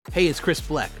Hey, it's Chris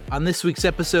Bleck. On this week's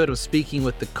episode, I'm speaking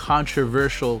with the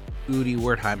controversial Udi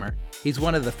Wertheimer. He's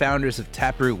one of the founders of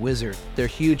Taproot Wizard. They're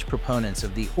huge proponents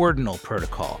of the Ordinal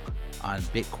protocol on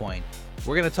Bitcoin.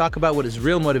 We're going to talk about what his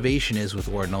real motivation is with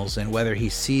Ordinals and whether he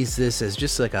sees this as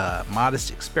just like a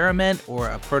modest experiment or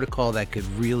a protocol that could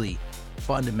really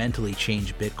fundamentally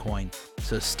change Bitcoin.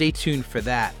 So stay tuned for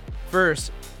that.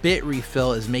 First,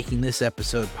 BitRefill is making this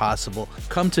episode possible.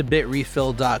 Come to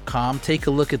bitrefill.com, take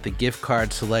a look at the gift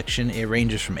card selection. It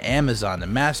ranges from Amazon to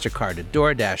MasterCard to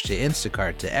DoorDash to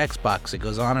Instacart to Xbox. It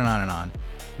goes on and on and on.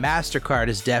 MasterCard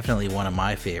is definitely one of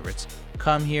my favorites.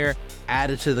 Come here, add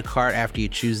it to the cart after you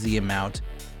choose the amount.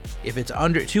 If it's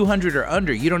under 200 or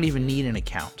under, you don't even need an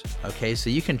account, okay? So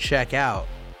you can check out.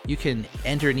 You can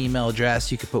enter an email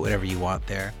address. You can put whatever you want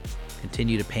there.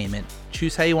 Continue to payment.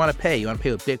 Choose how you want to pay. You want to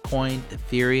pay with Bitcoin,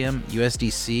 Ethereum,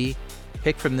 USDC.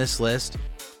 Pick from this list,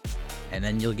 and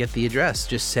then you'll get the address.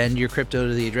 Just send your crypto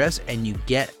to the address, and you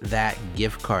get that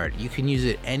gift card. You can use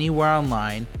it anywhere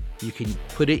online. You can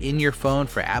put it in your phone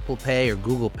for Apple Pay or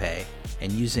Google Pay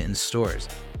and use it in stores.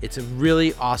 It's a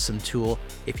really awesome tool.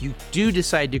 If you do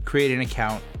decide to create an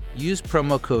account, use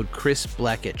promo code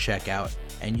ChrisBleck at checkout,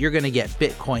 and you're going to get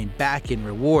Bitcoin back in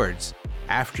rewards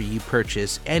after you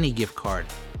purchase any gift card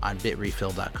on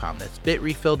bitrefill.com. That's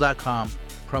bitrefill.com,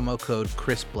 promo code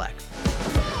ChrisBleck.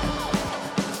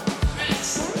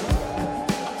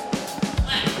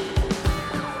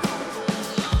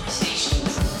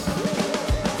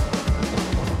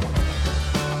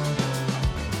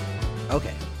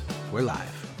 Okay, we're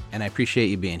live, and I appreciate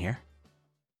you being here.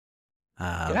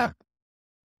 Yeah.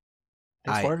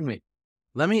 Thanks for having me.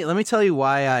 Let me tell you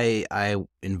why I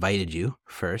invited you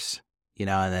first,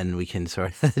 and then we can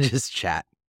sort of just chat.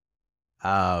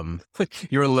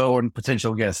 You're a low and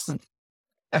potential guest.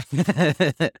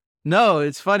 No,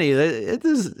 it's funny.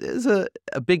 There's a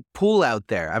big pool out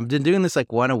there. I've been doing this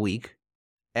like one a week,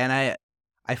 and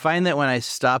I find that when I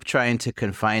stop trying to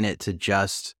confine it to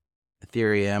just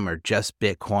Ethereum or just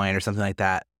Bitcoin or something like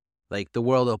that, like the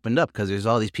world opened up because there's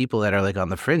all these people that are like on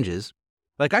the fringes.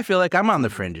 Like I feel like I'm on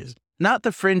the fringes, not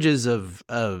the fringes of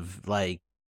like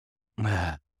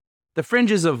the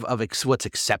fringes of what's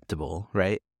acceptable,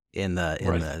 right? In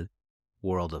the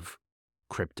world of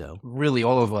crypto. Really,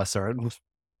 all of us are. The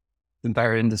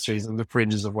entire industries on the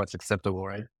fringes of what's acceptable,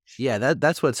 right? Yeah,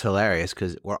 that's what's hilarious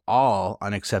because we're all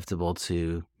unacceptable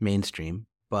to mainstream,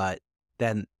 but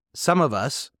then some of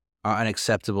us are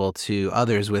unacceptable to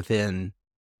others within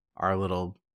our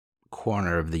little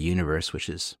corner of the universe, which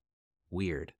is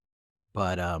weird.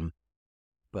 But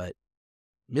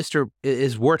Mr.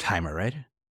 is Wertheimer, right?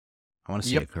 I want to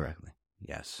say it correctly.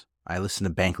 Yes. I listened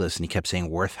to Bankless and he kept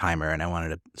saying Wertheimer and I wanted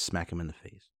to smack him in the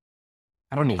face.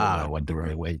 I don't even know what the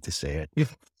right way to say it.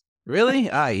 Really?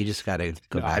 You just got to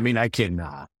go back. I mean, I can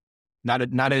not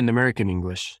in American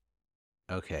English.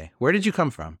 Okay. Where did you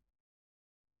come from?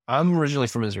 I'm originally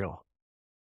from Israel.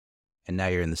 And now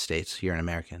you're in the States. You're an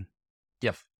American.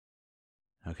 Yep.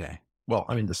 Okay. Well,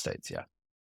 I'm in the States, yeah.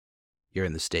 You're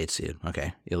in the States, dude.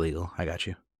 Okay. Illegal. I got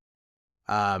you.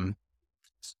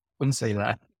 Wouldn't say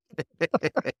that.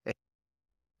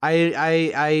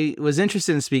 I was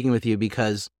interested in speaking with you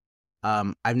because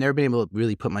I've never been able to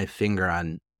really put my finger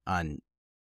on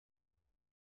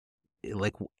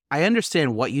like I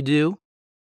understand what you do,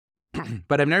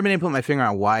 but I've never been able to put my finger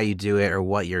on why you do it or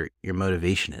what your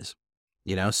motivation is.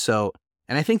 So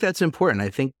and I think that's important. I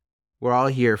think we're all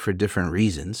here for different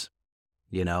reasons.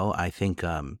 I think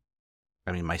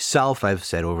myself, I've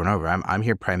said over and over, I'm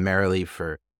here primarily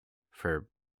for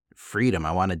freedom.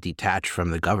 I want to detach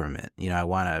from the government. I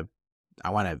want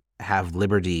to have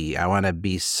liberty. I want to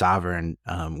be sovereign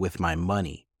with my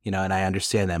money. And I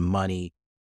understand that money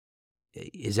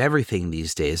is everything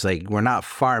these days. Like we're not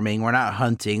farming, we're not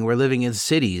hunting, we're living in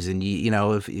cities, and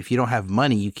if you don't have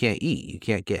money, you can't eat, you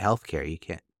can't get healthcare, you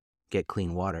can't get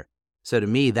clean water. So to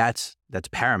me, that's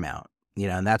paramount.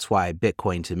 And that's why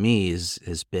Bitcoin to me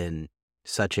has been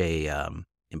such a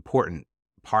important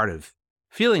part of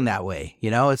feeling that way.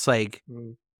 It's like,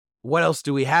 what else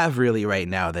do we have really right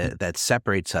now that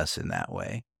separates us in that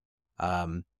way?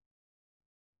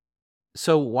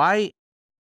 So why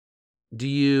do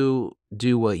you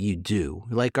do what you do?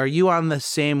 Like, are you on the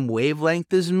same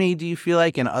wavelength as me, do you feel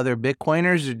like, and other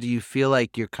Bitcoiners, or do you feel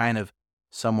like you're kind of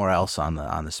somewhere else on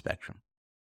the spectrum?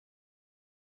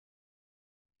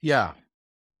 Yeah.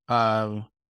 Well,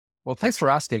 thanks for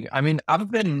asking. I mean, I've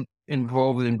been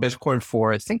involved in Bitcoin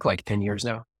for, I think, like 10 years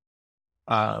now.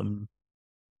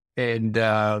 And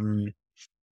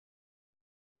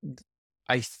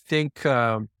I think,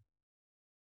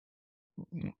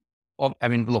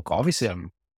 look, obviously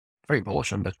I'm very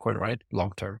bullish on Bitcoin, right?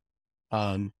 Long term.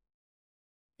 Um,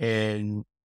 and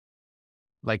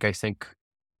like I think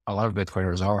a lot of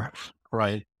Bitcoiners are,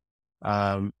 right?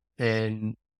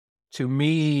 And to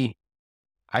me,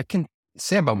 I can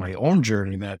say about my own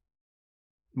journey that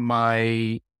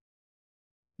my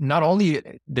not only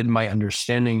did my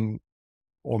understanding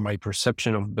or my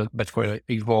perception of Bitcoin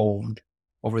evolved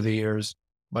over the years,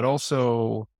 but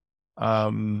also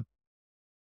um,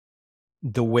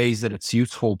 the ways that it's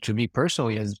useful to me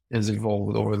personally has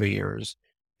evolved over the years.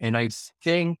 And I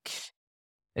think,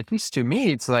 at least to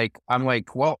me, it's like, I'm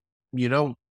like, well, you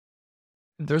know,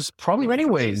 there's probably many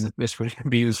ways that this can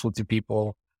be useful to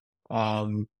people.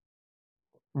 Um,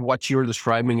 what you're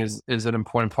describing is an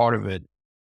important part of it.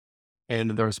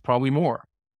 And there's probably more.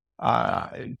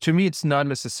 To me, it's not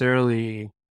necessarily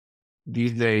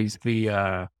these days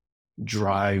the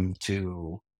drive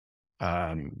to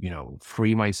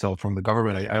free myself from the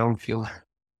government. I don't feel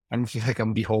like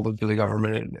I'm beholden to the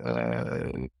government.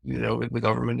 The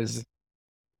government is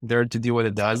there to do what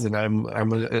it does, and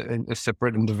I'm a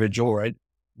separate individual, right?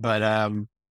 But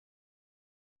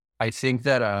I think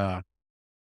that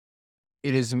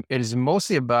it is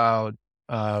mostly about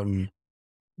the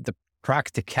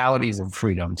practicalities of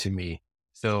freedom to me.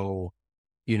 So,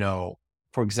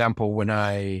 for example,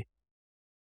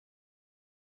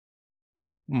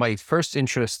 my first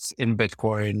interests in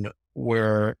Bitcoin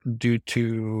were due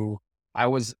to I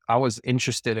was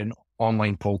interested in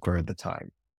online poker at the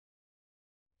time,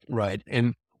 right?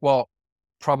 And well,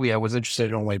 probably I was interested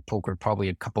in online poker probably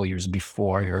a couple of years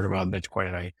before I heard about Bitcoin,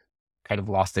 and I kind of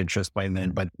lost interest by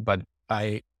then. But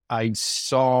I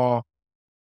saw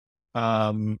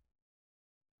um,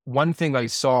 one thing I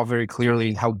saw very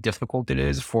clearly how difficult it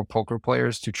is for poker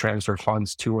players to transfer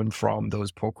funds to and from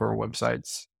those poker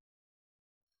websites.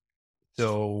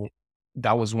 So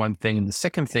that was one thing. And the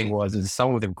second thing is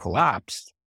some of them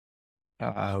collapsed.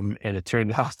 And it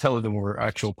turned out some of them were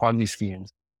actual Ponzi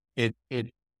schemes. It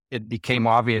became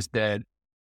obvious that,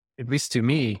 at least to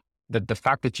me, that the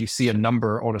fact that you see a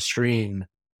number on a screen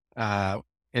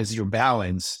as your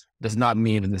balance does not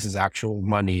mean that this is actual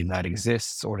money that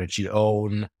exists or that you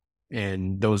own.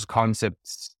 And those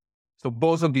concepts. So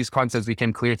both of these concepts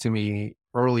became clear to me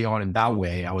early on in that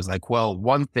way. I was like, well,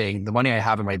 one thing, the money I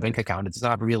have in my bank account, it's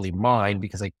not really mine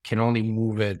because I can only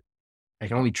move it. I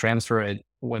can only transfer it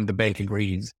when the bank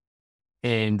agrees.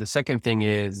 And the second thing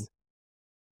is,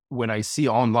 when I see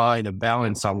online a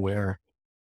balance somewhere,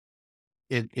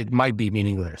 it might be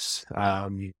meaningless.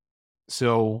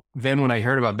 So then when I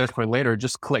heard about Bitcoin later, it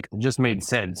just clicked. It just made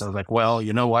sense. I was like, well,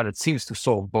 you know what? It seems to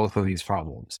solve both of these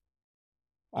problems.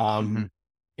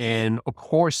 And of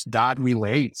course that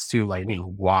relates to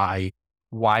why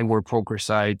were poker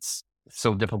sites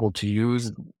so difficult to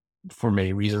use for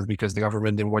many reasons, because the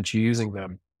government didn't want you using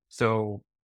them. So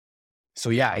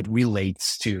yeah, it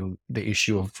relates to the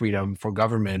issue of freedom for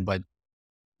government, but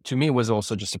to me it was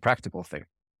also just a practical thing,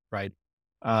 right?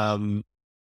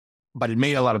 But it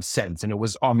made a lot of sense, and it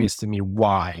was obvious to me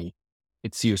why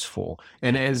it's useful.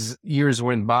 And as years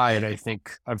went by, and I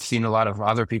think I've seen a lot of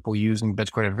other people using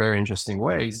Bitcoin in very interesting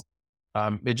ways,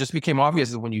 it just became obvious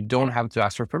that when you don't have to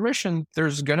ask for permission,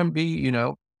 there's going to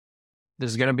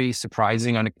be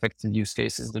surprising, unexpected use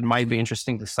cases that might be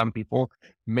interesting to some people.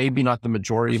 Maybe not the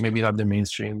majority, maybe not the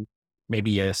mainstream,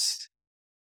 maybe yes.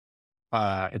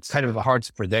 It's kind of hard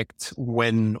to predict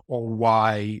when or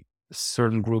why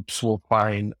certain groups will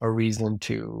find a reason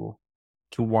to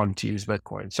want to use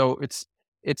Bitcoin. So it's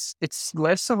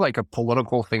less of like a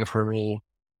political thing for me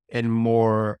and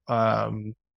more of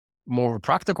a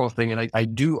practical thing. And I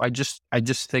just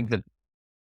think that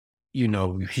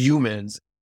humans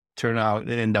turn out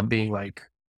and end up being like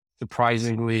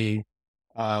surprisingly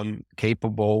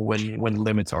capable when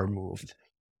limits are moved.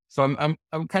 So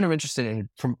I'm kind of interested in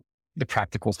from the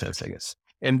practical sense, I guess,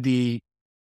 and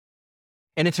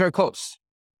it's very close.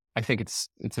 I think it's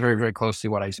very, very close to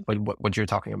what you're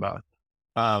talking about.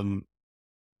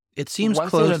 It seems one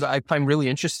close. thing that I find really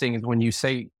interesting is when you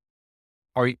say,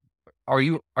 are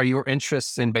your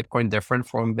interests in Bitcoin different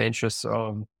from the interests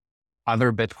of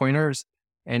other Bitcoiners?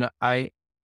 And I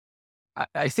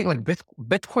think like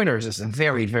Bitcoiners is a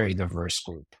very, very diverse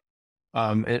group.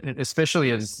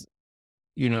 Especially as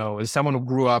someone who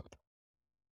grew up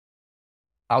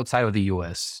outside of the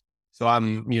US. So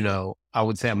I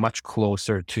would say I'm much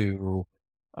closer to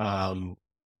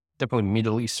definitely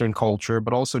Middle Eastern culture,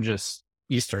 but also just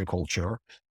Eastern culture.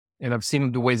 And I've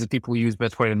seen the ways that people use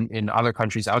Bitcoin in other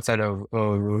countries outside of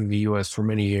the US for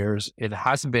many years. It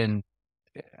has been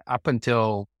up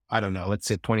until, I don't know, let's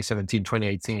say 2017,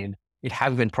 2018, it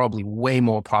has been probably way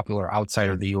more popular outside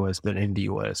of the US than in the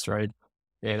US, right?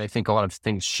 And I think a lot of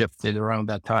things shifted around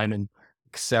that time and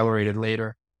accelerated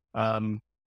later. Um,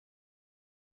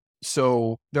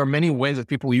 so there are many ways that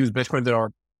people use Bitcoin that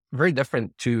are very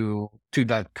different to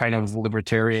that kind of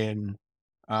libertarian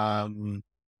um,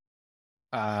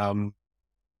 um,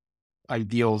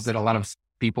 ideals that a lot of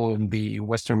people in the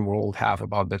Western world have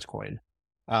about Bitcoin.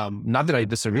 Not that I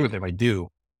disagree with them, I do,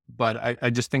 but I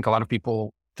just think a lot of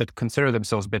people that consider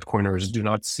themselves Bitcoiners do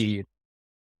not see it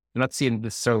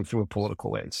necessarily through a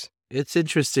political lens. It's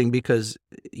interesting because,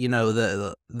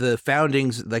 the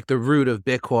foundings, like the root of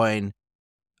Bitcoin,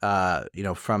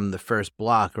 from the first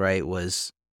block, right,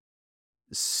 was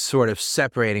sort of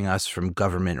separating us from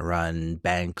government-run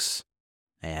banks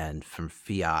and from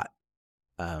fiat.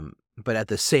 But at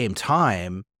the same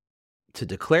time, to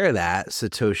declare that,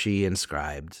 Satoshi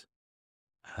inscribed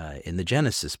in the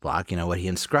Genesis block, what he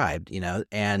inscribed,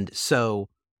 and so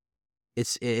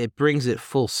it brings it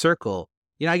full circle.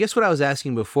 I guess what I was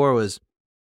asking before was,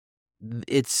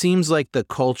 it seems like the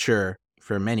culture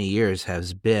for many years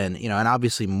has been, and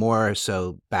obviously more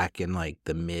so back in like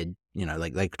the mid,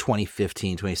 like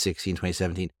 2015, 2016,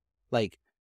 2017, like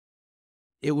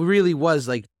it really was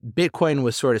like Bitcoin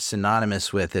was sort of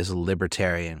synonymous with this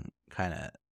libertarian kind of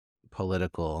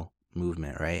political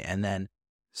movement, right? And then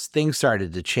things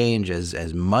started to change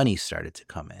as money started to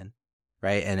come in,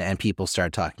 right? And people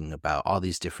started talking about all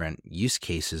these different use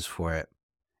cases for it.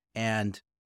 And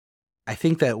I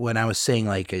think that when I was saying,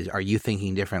 like, are you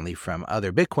thinking differently from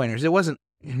other Bitcoiners, it wasn't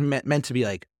meant to be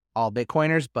like all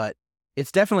Bitcoiners, but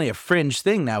it's definitely a fringe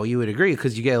thing now. You would agree,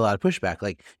 because you get a lot of pushback.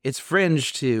 Like, it's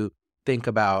fringe to think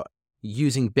about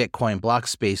using Bitcoin block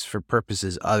space for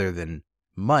purposes other than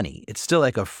money. It's still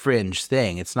like a fringe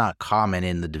thing. It's not common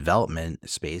in the development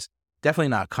space. Definitely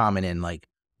not common in like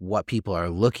what people are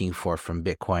looking for from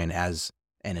Bitcoin as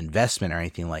an investment or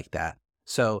anything like that.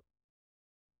 So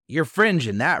you're fringe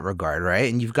in that regard,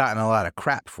 right? And you've gotten a lot of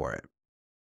crap for it.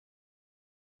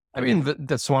 I mean,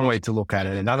 that's one way to look at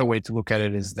it. Another way to look at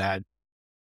it is that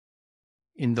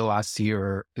in the last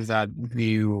year, that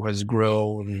view has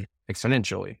grown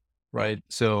exponentially, right?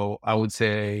 So I would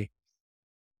say,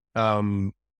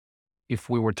 if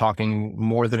we were talking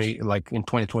more than like in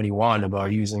 2021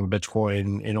 about using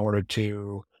Bitcoin in order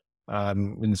to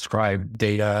inscribe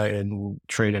data and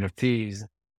trade NFTs,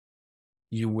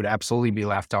 you would absolutely be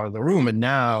laughed out of the room. And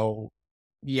now,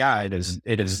 yeah, it is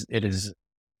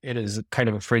kind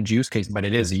of a fringe use case, but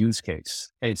it is a use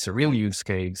case. It's a real use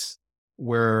case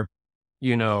where,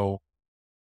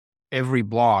 every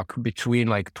block between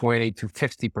like 20 to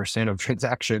 50% of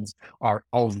transactions are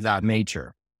of that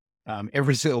nature.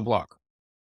 Every single block.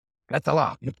 That's a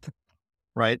lot,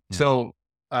 right?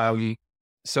 Yeah.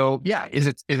 So yeah, is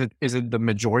it the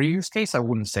majority use case? I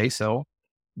wouldn't say so,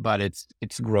 but it's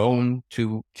grown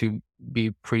to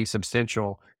be pretty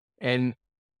substantial. And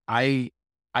I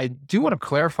do want to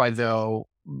clarify though,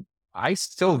 I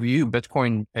still view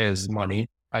Bitcoin as money.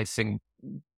 I think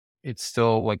it's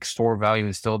still like store value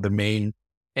is still the main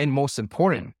and most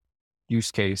important use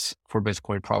case for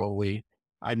Bitcoin. Probably,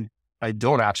 I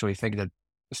don't actually think that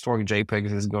storing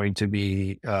JPEGs is going to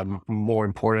be more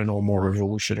important or more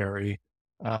revolutionary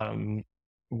than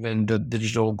the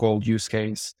digital gold use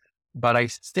case. But I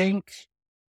think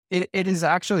it is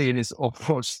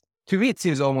almost, to me, it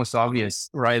seems almost obvious,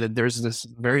 right? That there's this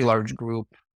very large group.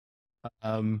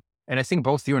 And I think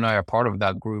both you and I are part of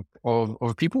that group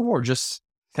of people who are just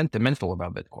sentimental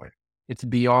about Bitcoin. It's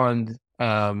beyond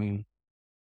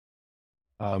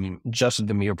just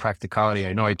the mere practicality.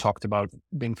 I know I talked about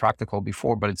being practical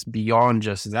before, but it's beyond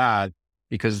just that,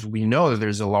 because we know that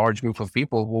there's a large group of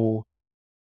people who,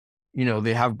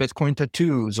 they have Bitcoin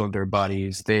tattoos on their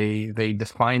bodies. They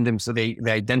define them, so they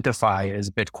identify as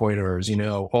Bitcoiners.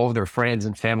 All of their friends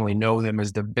and family know them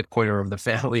as the Bitcoiner of the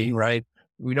family, right?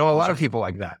 We know a lot of people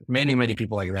like that, many, many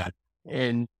people like that.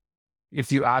 And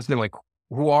if you ask them, like,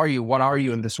 who are you? What are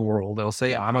you in this world? They'll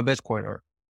say, I'm a Bitcoiner.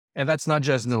 And that's not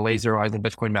just the laser eyes and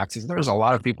Bitcoin maxis. There's a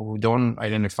lot of people who don't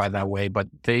identify that way, but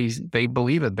they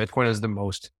believe that Bitcoin is the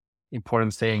most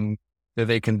important thing that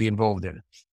they can be involved in.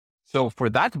 So for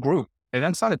that group, and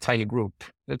that's not a tiny group,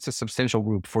 that's a substantial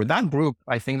group. For that group,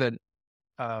 I think that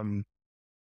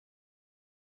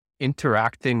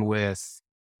interacting with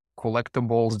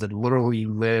collectibles that literally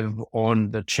live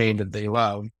on the chain that they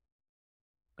love,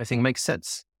 I think makes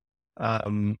sense. There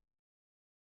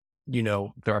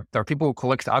are people who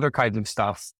collect other kinds of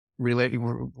stuff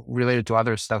related to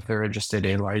other stuff they're interested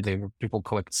in, right? People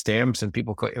collect stamps, and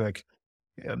people collect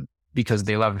because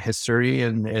they love history,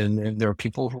 and there are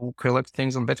people who collect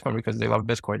things on Bitcoin because they love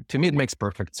Bitcoin. To me, it makes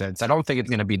perfect sense. I don't think it's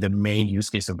going to be the main use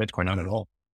case of Bitcoin, not at all.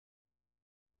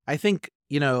 I think,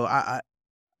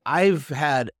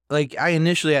 I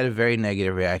initially had a very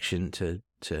negative reaction to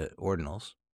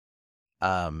Ordinals.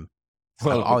 I've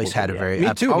always had a Yeah, very,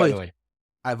 me too, by the way.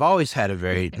 I've always had a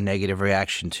very negative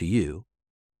reaction to you.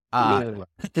 Uh,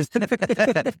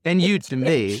 Yeah. and you to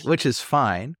me, which is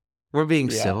fine. We're being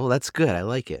Yeah. civil. That's good. I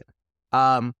like it.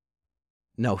 Um,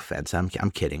 no offense. I'm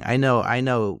kidding. I know. I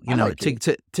like you.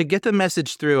 To get the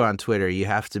message through on Twitter, you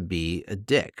have to be a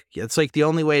dick. It's like the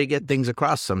only way to get things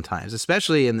across sometimes,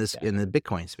 especially in Yeah. the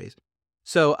Bitcoin space.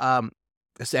 So, I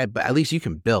said, but at least you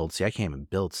can build. See, I can't even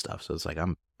build stuff, so it's like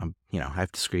I'm I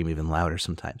have to scream even louder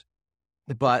sometimes.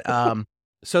 But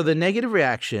so the negative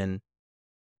reaction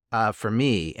for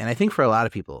me, and I think for a lot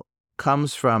of people,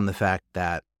 comes from the fact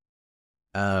that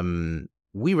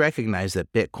we recognize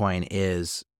that Bitcoin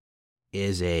is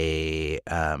a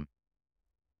I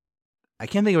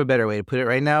can't think of a better way to put it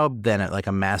right now than like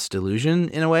a mass delusion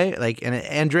in a way. Like, and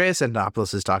Andreas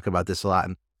Antonopoulos has talked about this a lot,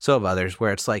 and so have others,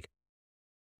 where it's like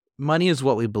money is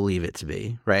what we believe it to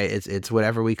be, right? It's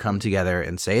whatever we come together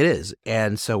and say it is,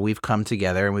 and so we've come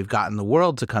together and we've gotten the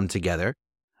world to come together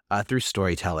through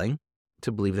storytelling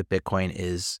to believe that Bitcoin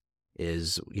is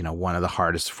one of the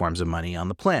hardest forms of money on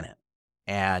the planet,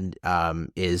 and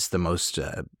is the most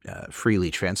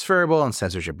freely transferable and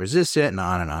censorship resistant, and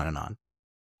on and on and on.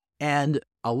 And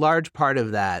a large part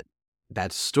of that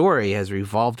story has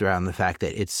revolved around the fact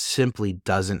that it simply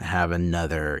doesn't have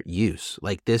another use.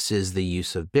 Like, this is the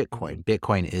use of Bitcoin.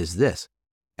 Bitcoin is this.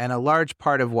 And a large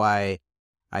part of why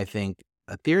I think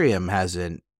Ethereum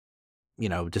hasn't,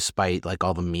 despite like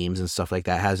all the memes and stuff like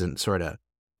that, hasn't sort of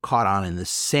caught on in the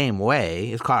same way.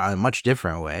 It's caught on a much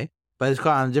different way, but it's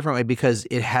caught on a different way because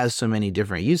it has so many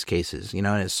different use cases, and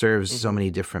it serves so many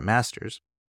different masters.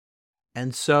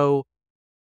 And so,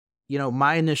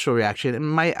 my initial reaction,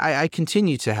 and I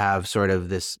continue to have sort of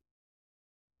this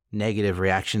negative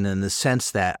reaction in the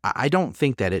sense that I don't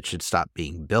think that it should stop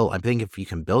being built. I think if you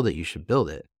can build it, you should build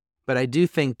it. But I do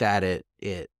think that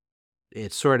it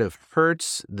sort of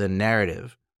hurts the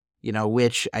narrative,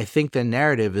 which I think the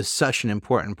narrative is such an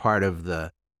important part of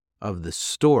the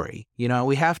story.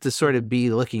 We have to sort of be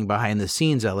looking behind the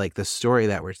scenes at like the story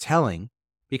that we're telling,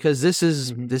 because this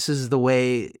is the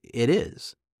way it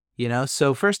is.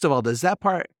 So first of all, does that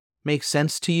part make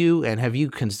sense to you? And have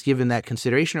you given that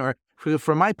consideration? Or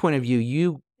from my point of view,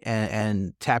 you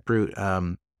and Taproot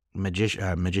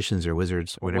magicians or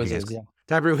wizards, or whatever Wizards, you yeah. guys.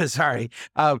 Taproot was sorry.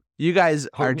 You guys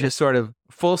are just sort of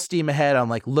full steam ahead on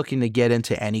like looking to get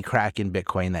into any crack in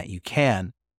Bitcoin that you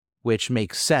can, which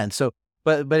makes sense. So,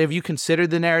 but have you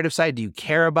considered the narrative side? Do you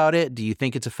care about it? Do you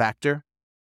think it's a factor?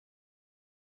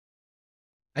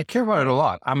 I care about it a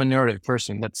lot. I'm a narrative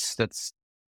person. That's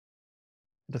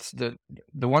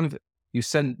the one that you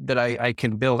said that I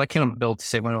can build. I cannot build to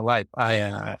save my own life.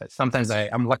 Sometimes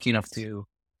I'm lucky enough to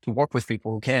work with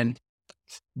people who can,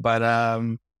 but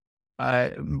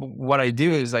what I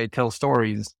do is I tell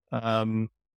stories. And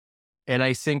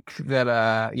I think that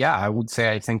I would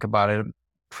say I think about it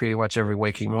pretty much every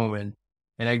waking moment.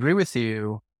 And I agree with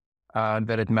you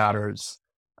that it matters.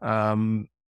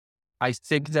 I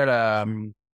think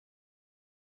that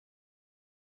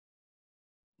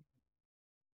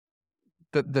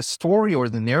the story or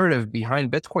the narrative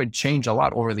behind Bitcoin changed a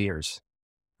lot over the years,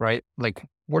 right? Like,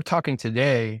 we're talking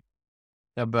today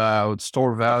about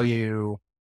store value,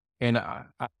 and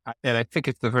I think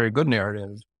it's a very good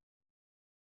narrative.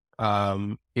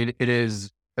 It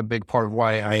is a big part of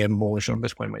why I am bullish on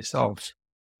Bitcoin myself,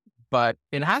 but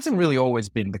it hasn't really always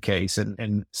been the case,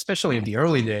 and especially in the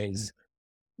early days.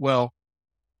 Well,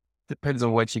 depends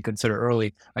on what you consider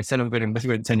early. I said I've been in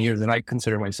Bitcoin 10 years, and I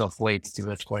consider myself late to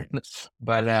Bitcoin.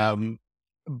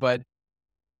 But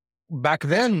back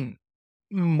then,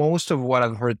 most of what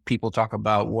I've heard people talk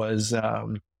about was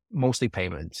mostly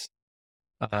payments.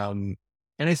 And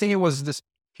I think it was this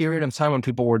period of time when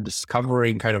people were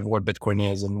discovering kind of what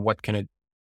Bitcoin is and what can it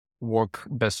work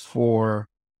best for.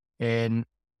 And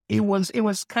it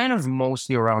was kind of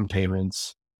mostly around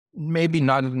payments, maybe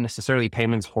not necessarily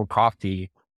payments for coffee.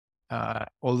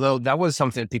 Although that was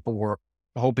something that people were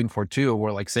hoping for too.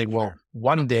 We're like saying, well,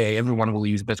 one day everyone will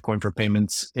use Bitcoin for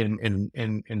payments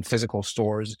in physical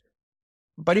stores.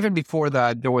 But even before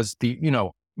that, there was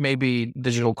maybe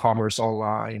digital commerce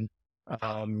online,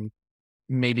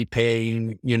 maybe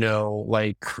paying,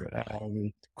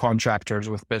 contractors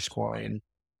with Bitcoin,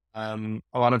 a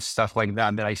lot of stuff like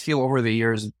that I feel over the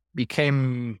years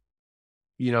became,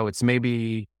 it's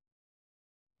maybe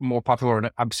more popular in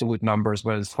absolute numbers,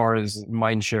 but as far as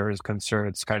mind share is concerned,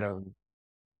 it's kind of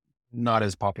not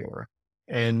as popular.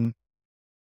 And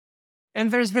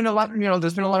there's been a lot,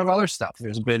 there's been a lot of other stuff.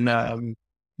 There's been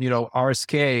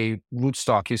RSK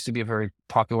rootstock used to be a very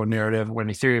popular narrative. When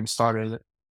Ethereum started,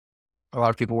 a lot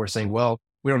of people were saying, well,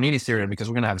 we don't need Ethereum because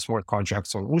we're going to have smart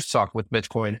contracts on rootstock with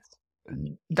Bitcoin.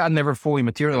 That never fully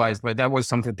materialized, but that was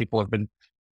something people have been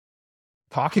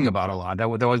talking about a lot. That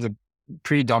was a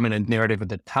pretty dominant narrative at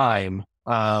the time.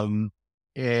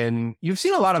 And you've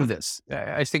seen a lot of this.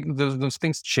 I think those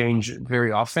things change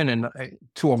very often. And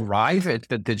to arrive at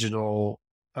the digital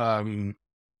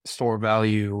store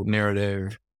value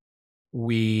narrative,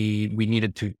 we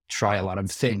needed to try a lot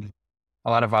of things, a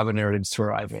lot of other narratives to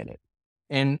arrive at it.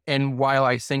 And while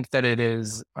I think that it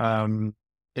is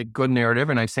a good narrative,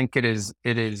 and I think it is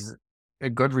a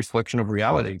good reflection of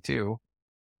reality too,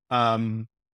 I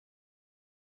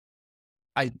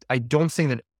don't think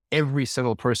that every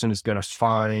single person is going to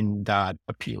find that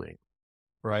appealing,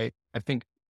 right? I think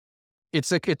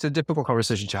it's a difficult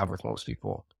conversation to have with most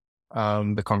people.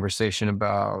 The conversation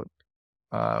about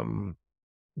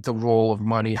the role of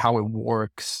money, how it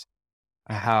works,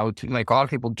 how to, like, a lot of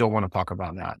people don't want to talk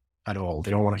about that at all.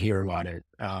 They don't want to hear about it.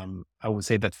 I would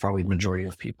say that's probably the majority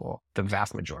of people, the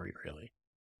vast majority, really.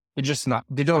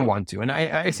 They don't want to. And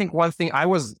I think one thing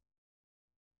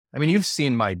you've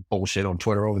seen my bullshit on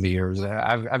Twitter over the years.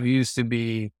 I've used to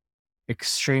be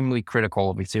extremely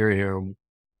critical of Ethereum,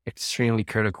 extremely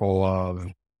critical of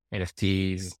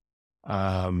NFTs.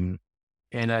 And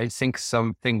I think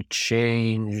something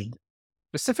changed,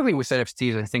 specifically with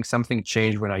NFTs. I think something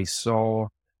changed when I saw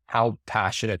how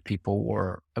passionate people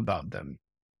were about them.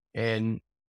 And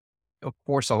of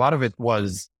course, a lot of it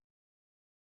was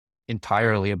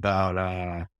entirely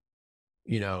about,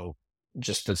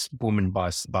 just this boom and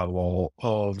bust bubble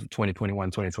of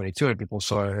 2021, 2022, and people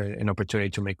saw an opportunity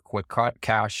to make quick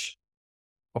cash.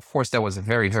 Of course, that was a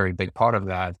very, very big part of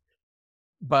that.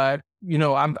 But,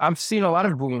 I've seen a lot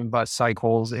of boom and bust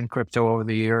cycles in crypto over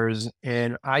the years,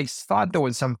 and I thought there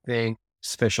was something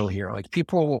special here. Like,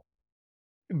 people,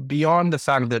 beyond the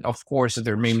fact that, of course,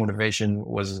 their main motivation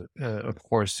was, of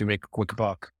course, to make a quick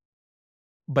buck,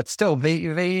 but still, they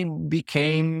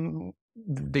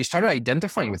started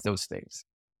identifying with those things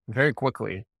very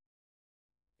quickly.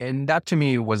 And that to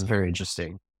me was very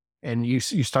interesting. And you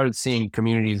started seeing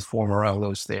communities form around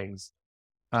those things.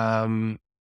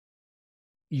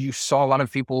 You saw a lot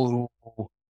of people who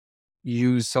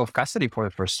use self-custody for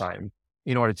the first time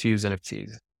in order to use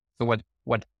NFTs. So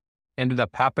what ended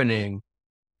up happening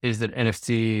is that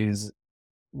NFTs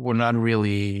were not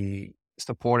really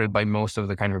supported by most of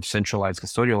the kind of centralized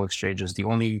custodial exchanges. The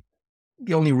only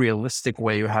realistic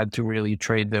way you had to really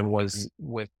trade them was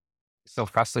with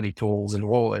self-custody tools and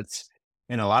wallets.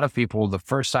 And a lot of people, the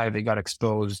first time they got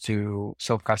exposed to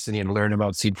self-custody and learn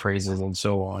about seed phrases and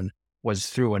so on was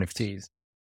through NFTs.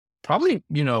 Probably,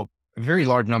 a very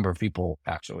large number of people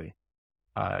actually,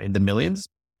 in the millions,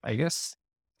 I guess.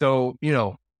 So,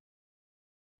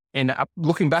 and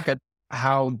looking back at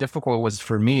how difficult it was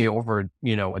for me over,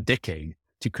 a decade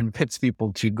to convince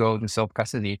people to go to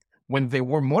self-custody when they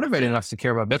were motivated enough to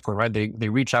care about Bitcoin, right? They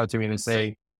reach out to me and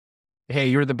say, hey,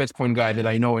 you're the Bitcoin guy that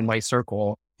I know in my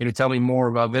circle. Can you tell me more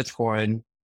about Bitcoin?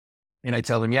 And I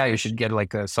tell them, yeah, you should get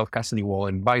like a self-custody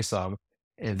wallet and buy some.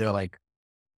 And they're like,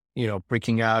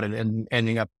 freaking out and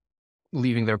ending up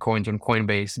leaving their coins on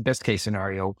Coinbase. Best case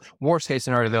scenario. Worst case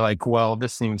scenario, they're like, well,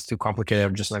 this seems too complicated.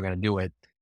 I'm just not going to do it.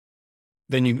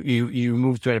 Then you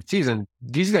move to NFTs, and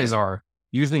these guys are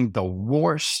using the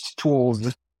worst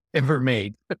tools ever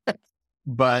made.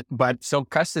 but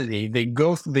self-custody, they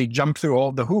jump through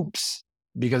all the hoops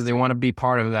because they want to be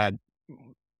part of that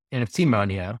NFT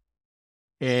mania.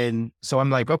 And so I'm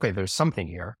like, okay, there's something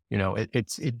here.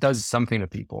 It does something to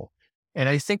people. And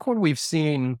I think what we've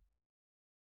seen,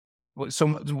 so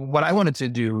what I wanted to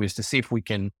do is to see if we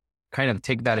can kind of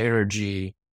take that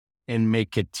energy and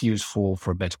make it useful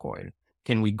for Bitcoin.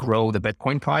 Can we grow the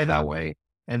Bitcoin pie that way?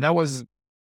 And that was,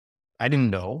 I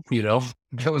didn't know,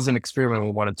 that was an experiment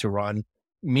we wanted to run.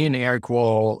 Me and Eric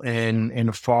Wall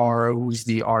and Far, who's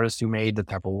the artist who made the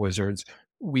Temple Wizards,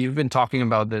 we've been talking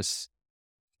about this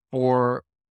for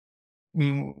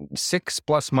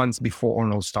 6+ months before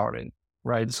Ordinals started,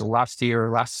 right? So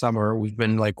last summer, we've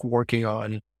been like working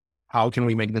on how can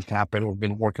we make this happen. We've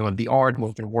been working on the art,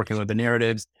 we've been working on the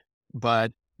narratives,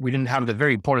 but we didn't have the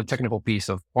very important technical piece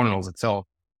of Ordinals itself.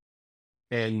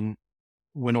 And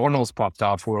when Ordinals popped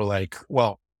off, we were like,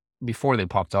 well, before they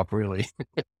popped up, really,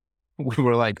 we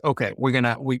were like, okay,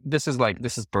 this is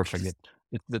perfect.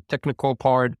 It's the technical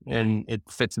part and it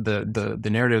fits the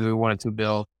narrative we wanted to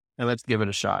build, and let's give it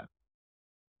a shot.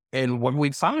 And what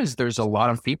we found is there's a lot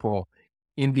of people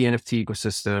in the NFT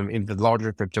ecosystem, in the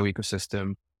larger crypto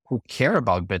ecosystem, who care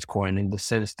about Bitcoin in the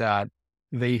sense that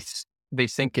they They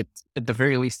think it's at the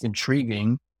very least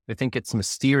intriguing. They think it's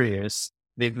mysterious.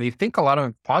 They think a lot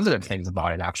of positive things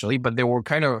about it actually, but they were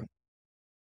kind of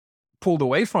pulled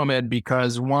away from it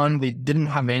because one, they didn't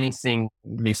have anything,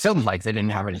 they felt like they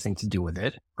didn't have anything to do with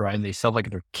it, right? They felt like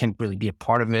they can't really be a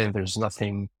part of it. There's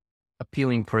nothing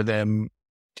appealing for them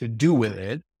to do with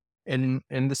it. And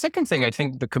the second thing, I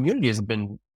think the community has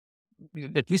been,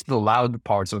 at least the loud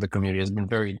parts of the community has been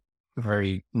very,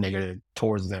 very negative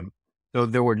towards them. So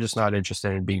they were just not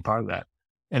interested in being part of that.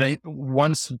 And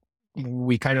once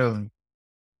we kind of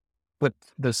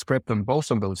flipped the script on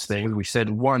both of those things, we said,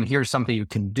 one, here's something you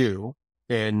can do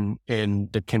and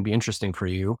that can be interesting for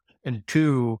you. And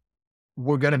two,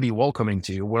 we're going to be welcoming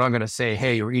to you. We're not going to say,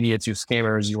 hey, you're idiots, you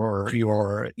scammers,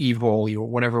 you're evil, you're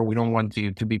whatever. We don't want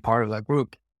you to be part of that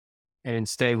group. And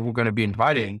instead, we're going to be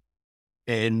inviting.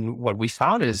 And what we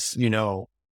found is,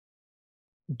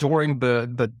 during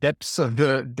the depths of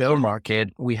the bear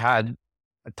market, we had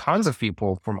tons of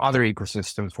people from other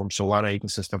ecosystems, from Solana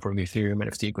ecosystem, from the Ethereum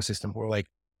NFT ecosystem, who were like,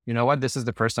 you know what, this is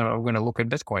the first time I'm going to look at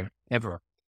Bitcoin ever.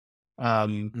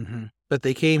 But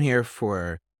they came here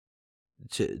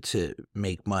to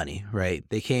make money, right?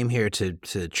 They came here to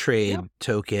trade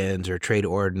tokens or trade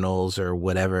ordinals or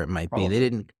whatever it might be. They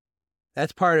didn't.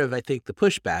 That's part of, I think, the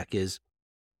pushback is,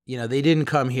 they didn't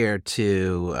come here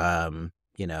to,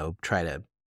 try to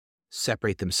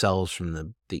separate themselves from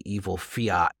the evil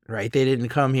fiat, right? They didn't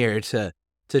come here to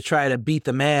try to beat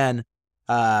the man,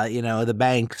 the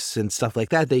banks and stuff like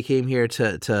that. They came here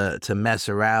to mess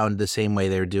around the same way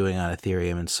they're doing on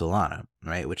Ethereum and Solana,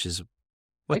 right? Which is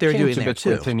what they're doing there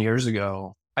too. 10 years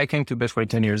ago. I came to Bitcoin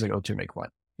 10 years ago to make money.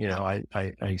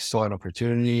 I saw an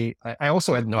opportunity. I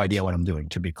also had no idea what I'm doing,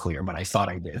 to be clear, but I thought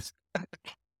I did.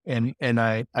 And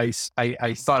I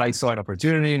thought I saw an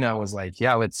opportunity, and I was like,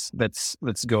 yeah, let's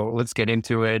go, let's get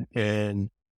into it.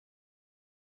 And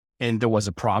there was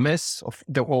a promise of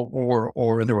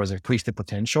or there was at least the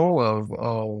potential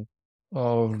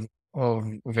of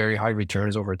very high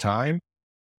returns over time.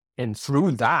 And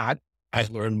through that, I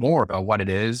learned more about what it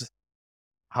is,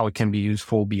 how it can be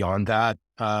useful beyond that,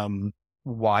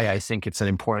 why I think it's an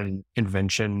important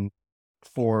invention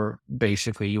for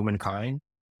basically humankind.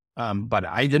 But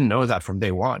I didn't know that from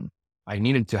day one. I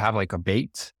needed to have like a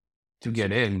bait to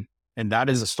get in. And that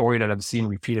is a story that I've seen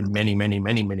repeated many, many,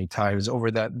 many, many times over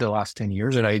the last 10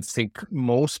 years. And I think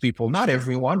most people, not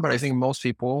everyone, but I think most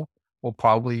people will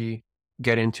probably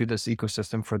get into this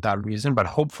ecosystem for that reason. But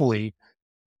hopefully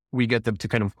we get them to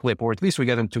kind of flip, or at least we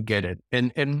get them to get it.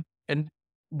 And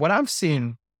what I've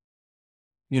seen,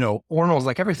 Ordinals,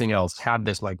 like everything else, had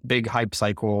this like big hype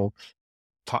cycle.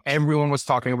 Everyone was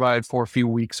talking about it for a few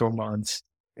weeks or months,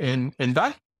 and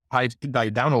that hype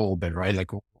died down a little bit, right?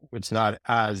 Like it's not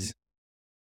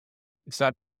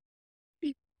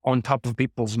on top of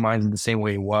people's minds in the same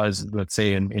way it was, let's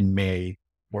say in May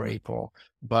or April,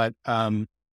 but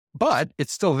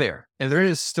it's still there, and there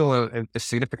is still a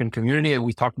significant community. And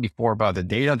we talked before about the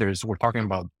data. We're talking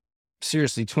about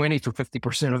seriously 20 to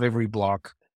 50% of every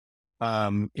block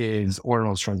is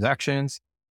Ordinals transactions.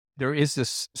 There is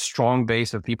this strong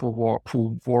base of people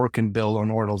who work and build on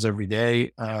Ordinals every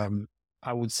day.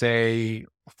 I would say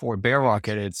for bear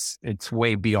market, it's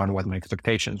way beyond what my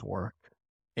expectations were.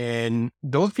 And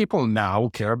those people now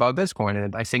care about Bitcoin,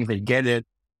 and I think they get it.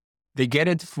 They get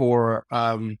it for,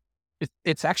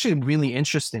 it's actually really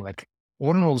interesting. Like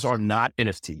Ordinals are not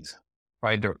NFTs,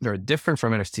 right? They're different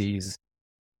from NFTs.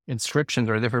 Inscriptions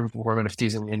are different from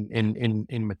NFTs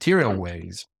in material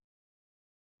ways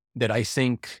that I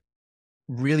think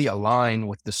really align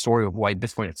with the story of why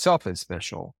Bitcoin itself is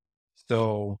special.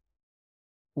 So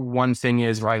one thing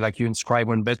is, right, like you inscribe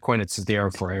on Bitcoin, it's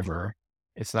there forever.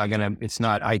 It's not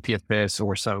IPFS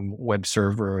or some web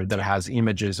server that has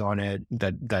images on it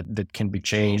that can be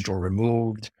changed or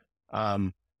removed.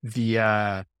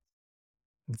 The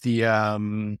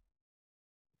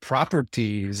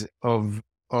properties of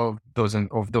those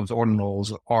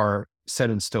ordinals are set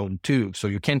in stone too. So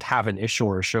you can't have an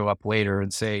issuer show up later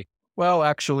and say, well,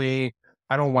 actually,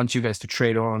 I don't want you guys to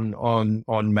trade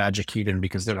on Magic Eden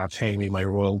because they're not paying me my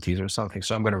royalties or something.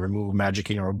 So I'm going to remove Magic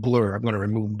Eden or Blur. I'm going to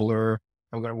remove Blur.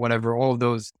 I'm going to whatever, all of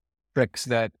those tricks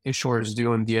that issuers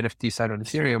do on the NFT side on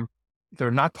Ethereum, they're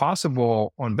not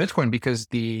possible on Bitcoin because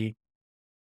the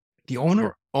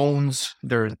owner owns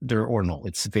their ordinal.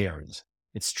 It's theirs.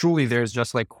 It's truly theirs,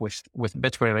 just like with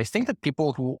Bitcoin. And I think that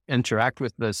people who interact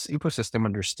with this ecosystem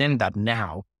understand that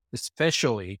now,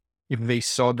 especially if they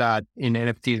saw that in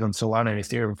NFTs on Solana and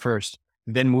Ethereum first,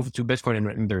 then moved to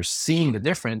Bitcoin and they're seeing the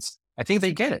difference. I think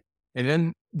they get it.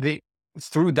 And then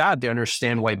through that, they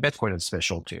understand why Bitcoin is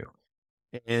special too.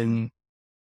 And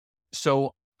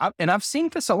so and I've seen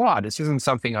this a lot. This isn't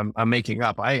something I'm making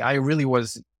up. I really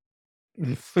was,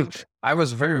 I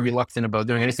was very reluctant about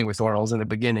doing anything with Ordinals in the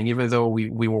beginning, even though we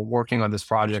were working on this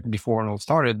project before Ordinals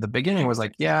started. The beginning was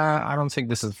like, yeah, I don't think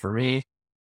this is for me.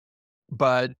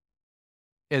 But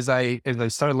as I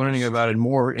started learning about it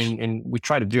more, and we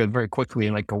tried to do it very quickly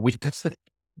in like a week,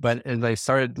 but as I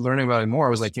started learning about it more, I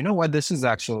was like, you know what, this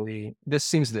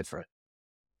seems different.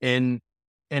 And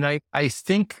I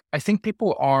think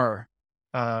people are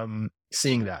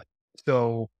seeing that.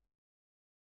 So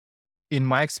in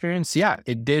my experience, yeah,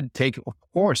 it did take, of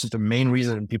course, the main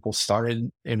reason people started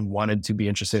and wanted to be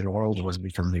interested in oils was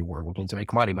because they were looking to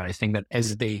make money. But I think that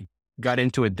as they got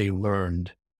into it, they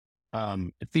learned,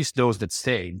 at least those that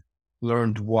stayed,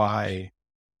 learned why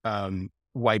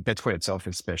Bitcoin itself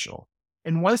is special.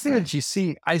 And one thing that you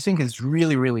see, I think is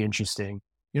really, really interesting,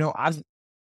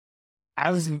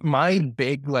 as my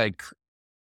big like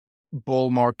bull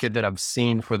market that I've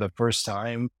seen for the first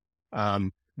time,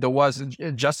 there was,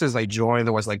 just as I joined,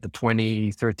 there was like the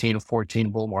 2013 or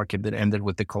 14 bull market that ended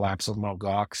with the collapse of Mt.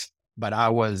 Gox. But I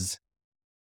was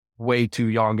way too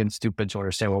young and stupid to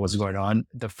understand what was going on.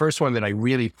 The first one that I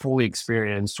really fully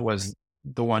experienced was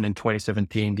the one in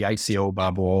 2017, the ICO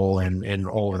bubble and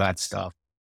all of that stuff.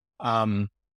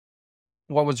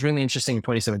 What was really interesting in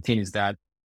 2017 is that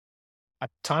a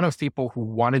ton of people who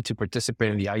wanted to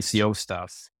participate in the ICO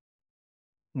stuff,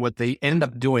 what they end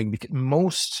up doing, because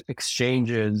most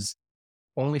exchanges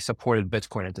only supported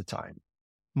Bitcoin at the time,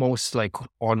 most like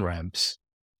on-ramps.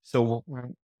 So,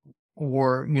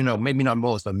 or, maybe not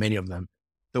most, but many of them.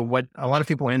 So what a lot of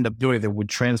people end up doing, they would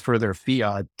transfer their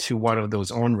fiat to one of those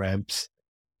on-ramps,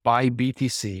 buy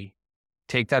BTC,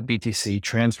 take that BTC,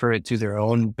 transfer it to their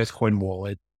own Bitcoin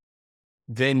wallet,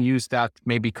 then use that,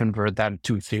 maybe convert that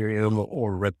to Ethereum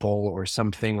or Ripple or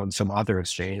something on some other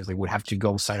exchange. They would have to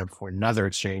go sign up for another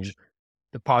exchange,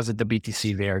 deposit the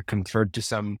BTC there, convert to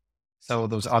some of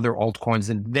those other altcoins,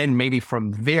 and then maybe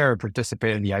from there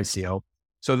participate in the ICO.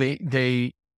 So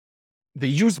they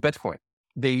use Bitcoin.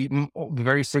 They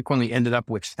very frequently ended up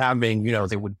with having,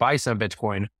 they would buy some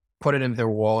Bitcoin, put it in their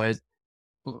wallet,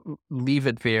 leave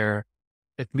it there,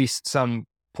 at least some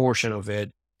portion of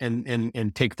it,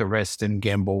 and take the rest and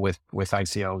gamble with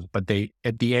ICOs. But they,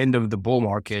 at the end of the bull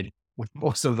market, when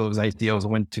most of those ICOs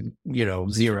went to,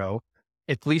 zero,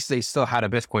 at least they still had a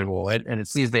Bitcoin wallet, and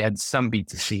at least they had some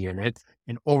BTC in it.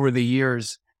 And over the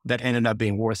years, that ended up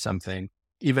being worth something,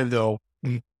 even though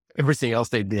everything else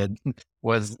they did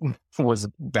was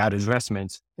bad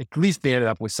investments. At least they ended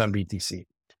up with some BTC.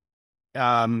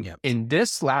 In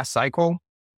this last cycle,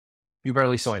 you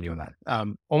barely saw any of that.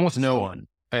 Almost no one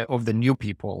of the new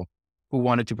people who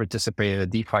wanted to participate in the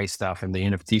DeFi stuff and the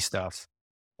NFT stuff,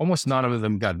 almost none of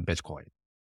them got Bitcoin.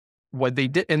 What they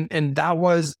did, and that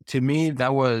was, to me,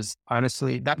 that was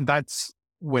honestly, that's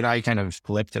when I kind of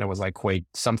flipped and I was like, wait,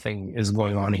 something is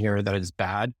going on here that is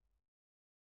bad,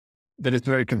 that is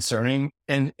very concerning.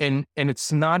 And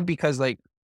it's not because like,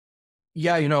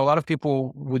 yeah, a lot of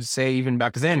people would say even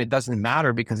back then, it doesn't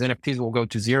matter because NFTs will go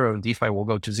to zero and DeFi will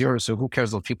go to zero. So who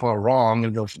cares if people are wrong,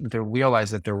 and they'll realize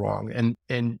that they're wrong.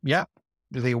 And yeah,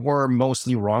 they were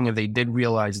mostly wrong, and they did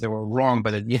realize they were wrong.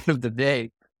 But at the end of the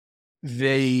day,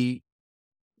 their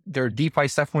DeFi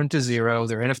stuff went to zero,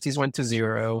 their NFTs went to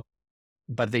zero,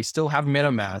 but they still have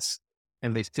MetaMask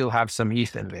and they still have some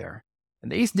ETH in there. And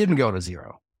the ETH didn't go to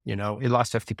zero. It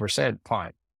lost 50%,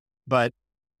 fine. But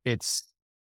it's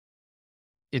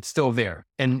still there.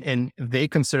 And they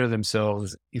consider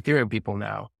themselves Ethereum people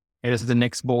now. And as the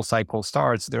next bull cycle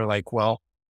starts, they're like, well,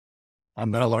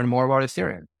 I'm going to learn more about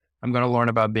Ethereum. I'm going to learn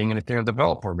about being an Ethereum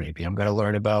developer, maybe. I'm going to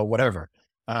learn about whatever.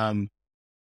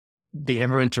 They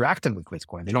never interacted with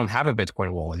Bitcoin. They don't have a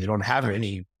Bitcoin wallet. They don't have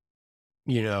any,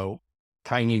 the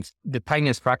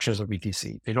tiniest fractions of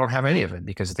BTC. They don't have any of it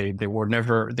because they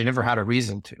never had a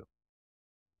reason to.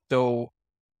 So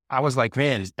I was like,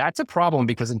 man, that's a problem,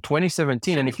 because in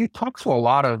 2017, and if you talk to a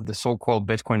lot of the so-called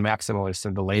Bitcoin maximalists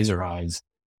and the laser eyes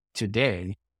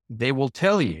today, they will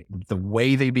tell you the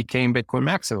way they became Bitcoin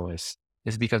maximalists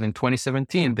is because in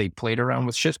 2017, they played around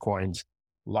with shitcoins,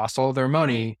 lost all their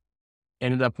money,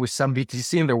 ended up with some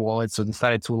BTC in their wallet, so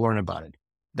decided to learn about it.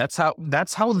 That's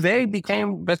how they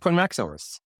became Bitcoin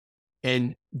maximalists.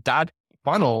 And that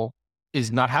funnel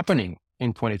is not happening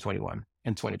in 2021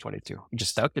 and 2022.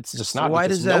 It's just not. Why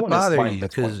does that bother you?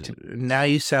 Because now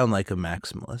you sound like a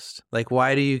maximalist. Like,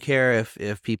 why do you care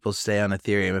if people stay on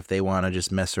Ethereum if they want to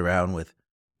just mess around with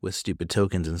stupid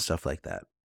tokens and stuff like that?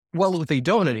 Well, they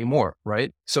don't anymore,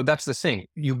 right? So that's the thing.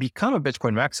 You become a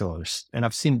Bitcoin maximalist, and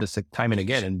I've seen this time and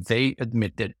again, and they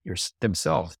admit that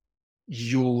themselves.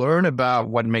 You learn about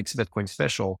what makes Bitcoin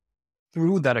special,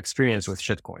 through that experience with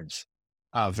shitcoins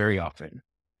very often.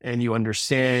 And you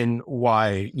understand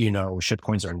why,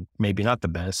 shitcoins are maybe not the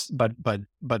best, but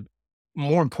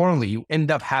more importantly, you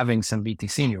end up having some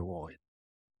BTC in your wallet.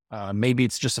 Maybe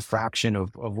it's just a fraction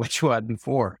of what you had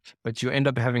before, but you end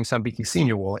up having some BTC in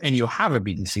your wallet, and you have a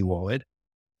BTC wallet.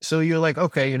 So you're like,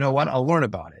 okay, you know what? I'll learn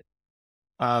about it.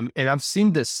 And I've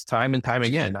seen this time and time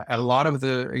again. A lot of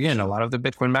the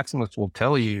Bitcoin maximalists will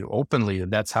tell you openly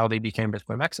that that's how they became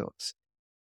Bitcoin maximalists.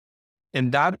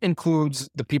 And that includes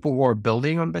the people who are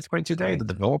building on Bitcoin today, the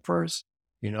developers,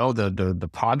 the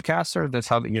podcaster. That's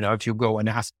how, if you go and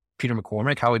ask Peter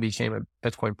McCormick how he became a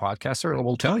Bitcoin podcaster, it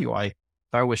will tell you, I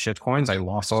started with shitcoins. I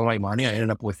lost all my money. I ended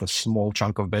up with a small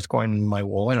chunk of Bitcoin in my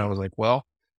wallet. And I was like, well,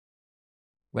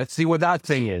 let's see what that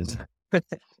thing is.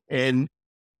 and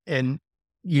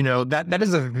that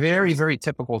is a very, very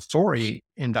typical story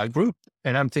in that group.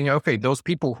 And I'm thinking, okay, those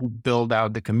people who build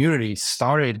out the community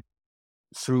started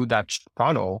through that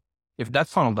funnel. If that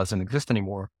funnel doesn't exist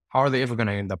anymore, how is anyone going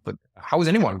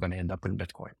to end up in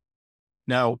Bitcoin?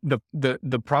 Now,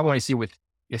 the problem I see with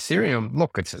Ethereum,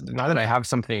 look, it's not that I have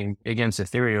something against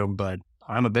Ethereum, but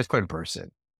I'm a Bitcoin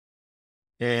person.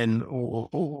 And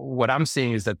what I'm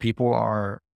seeing is that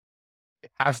people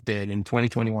have been in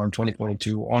 2021,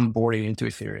 2022 onboarding into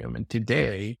Ethereum. And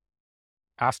today,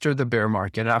 after the bear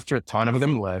market, after a ton of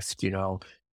them left,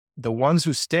 the ones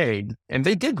who stayed, and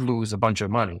they did lose a bunch of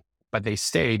money, but they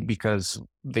stayed because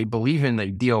they believe in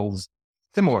ideals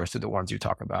similar to the ones you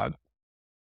talk about.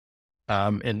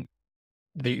 And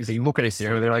they look at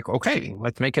Ethereum and they're like, okay,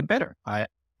 let's make it better. I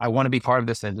want to be part of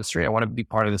this industry. I want to be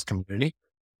part of this community.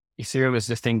 Ethereum is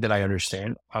the thing that I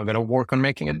understand. I'm going to work on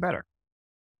making it better.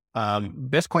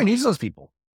 Bitcoin needs those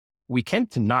people. We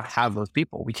can't not have those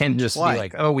people. We can't just be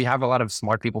like, oh, we have a lot of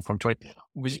smart people from 20.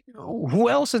 Who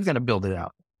else is going to build it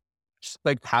out? Just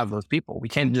like have those people. We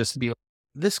can't just be.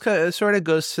 This sort of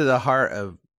goes to the heart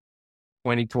of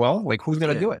 2012. Like, who's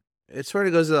going to do it? It sort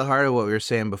of goes to the heart of what we were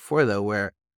saying before, though,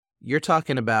 where you're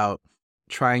talking about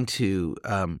trying to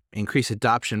increase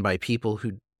adoption by people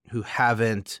who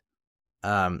haven't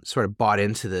sort of bought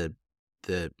into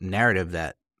the narrative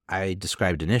that I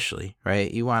described initially,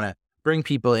 right? You want to bring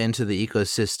people into the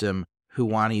ecosystem who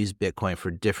want to use Bitcoin for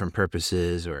different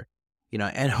purposes, or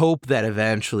and hope that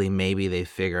eventually maybe they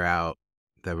figure out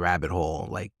the rabbit hole,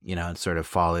 like, and sort of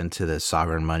fall into the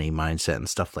sovereign money mindset and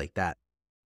stuff like that.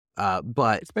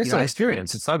 But it's based on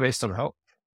experience. It's not based on hope,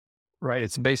 right?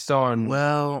 It's based on,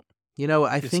 I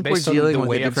think we're dealing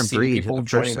with a different breed of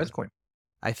person. Bitcoin.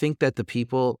 I think that the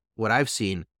people, what I've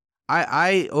seen,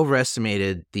 I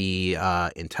overestimated the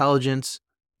intelligence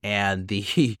and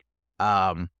the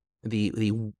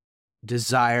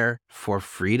desire for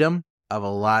freedom of a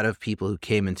lot of people who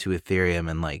came into Ethereum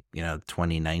in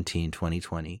 2019,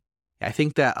 2020. I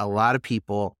think that a lot of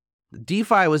people,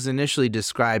 DeFi was initially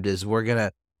described as, we're going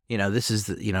to, this is,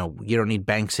 you don't need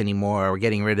banks anymore. We're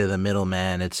getting rid of the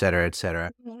middlemen, et cetera, et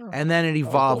cetera. And then it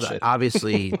evolved,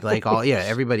 obviously,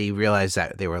 everybody realized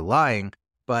that they were lying,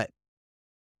 but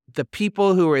the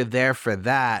people who were there for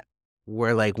that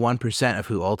were 1% of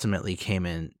who ultimately came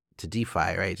in to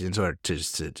DeFi, right? In order to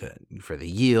for the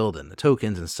yield and the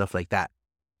tokens and stuff like that.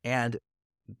 And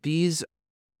these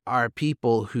are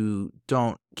people who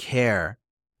don't care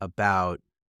about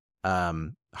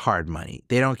hard money.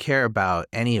 They don't care about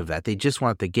any of that. They just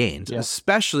want the gains,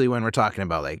 especially when we're talking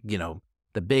about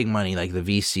the big money, like the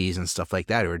VCs and stuff like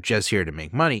that, who are just here to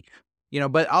make money.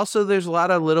 But also there's a lot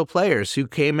of little players who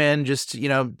came in just, we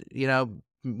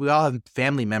all have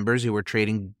family members who were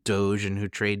trading Doge and who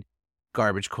trade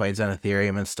garbage coins on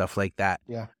Ethereum and stuff like that.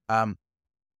 Yeah.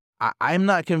 I'm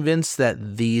not convinced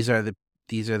that these are the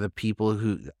people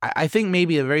who, I think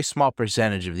maybe a very small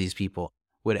percentage of these people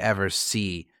would ever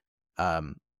see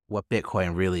what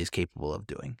Bitcoin really is capable of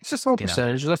doing. It's a small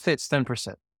percentage. Let's say it's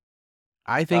 10%.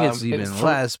 I think it's even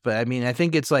less, but I mean, I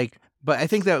think it's but I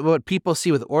think that what people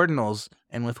see with Ordinals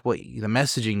and with what the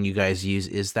messaging you guys use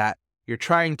is that you're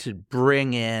trying to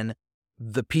bring in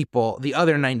the people, the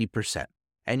other 90%,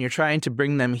 and you're trying to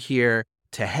bring them here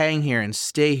to hang here and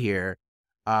stay here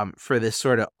for this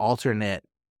sort of alternate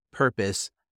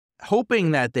purpose, hoping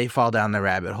that they fall down the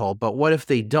rabbit hole. But what if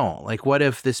they don't? What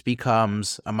if this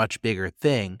becomes a much bigger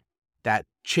thing that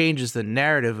changes the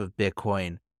narrative of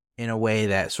Bitcoin in a way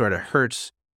that sort of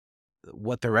hurts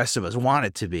what the rest of us want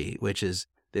it to be, which is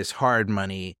this hard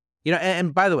money,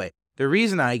 and by the way, the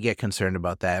reason I get concerned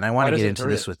about that, and I want to get into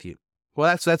this with you.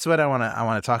 Well, that's what I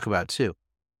want to talk about too.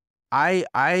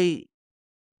 I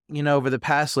over the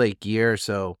past year or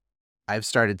so, I've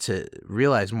started to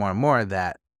realize more and more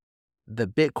that the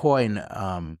Bitcoin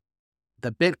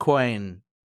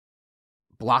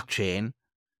blockchain,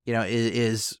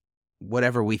 is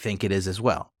whatever we think it is as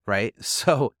well, right?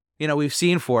 So, we've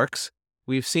seen forks,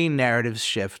 we've seen narratives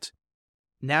shift.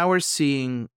 Now we're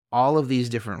seeing all of these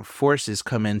different forces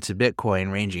come into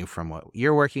Bitcoin, ranging from what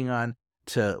you're working on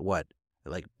to what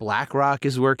like BlackRock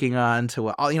is working on to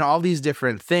what all these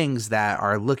different things that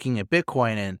are looking at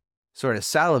Bitcoin and sort of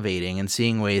salivating and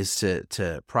seeing ways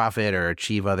to profit or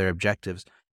achieve other objectives.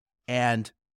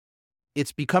 And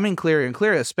it's becoming clearer and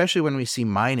clearer, especially when we see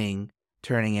mining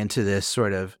turning into this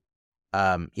sort of,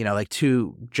 like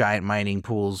two giant mining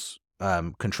pools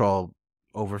control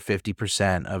over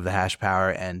 50% of the hash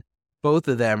power. And both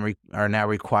of them are now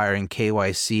requiring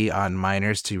KYC on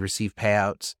miners to receive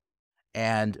payouts.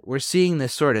 And we're seeing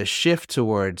this sort of shift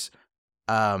towards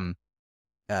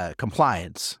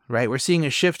compliance, right? We're seeing a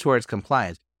shift towards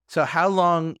compliance. So how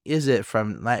long is it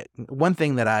from, like, one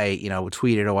thing that I,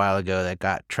 tweeted a while ago that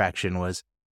got traction was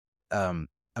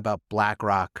about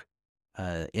BlackRock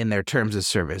in their terms of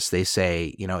service. They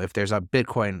say, if there's a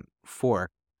Bitcoin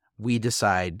fork, we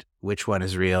decide which one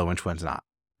is real and which one's not,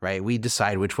 right? We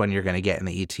decide which one you're going to get in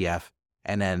the ETF,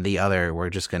 and then the other we're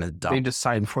just going to dump. They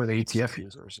decide for the ETF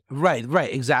users. Right,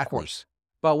 exactly. Of course.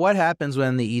 But what happens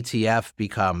when the ETF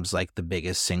becomes like the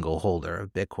biggest single holder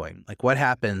of Bitcoin? Like, what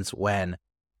happens when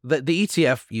the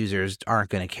ETF users aren't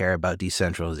going to care about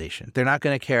decentralization? They're not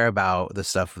going to care about the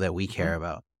stuff that we care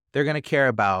about. They're going to care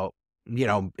about,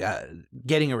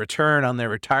 getting a return on their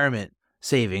retirement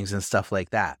savings and stuff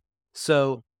like that.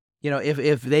 So,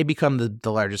 if they become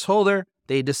the largest holder,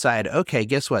 they decide, okay,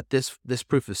 guess what? This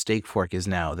proof of stake fork is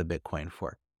now the Bitcoin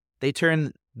fork. They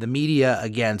turn the media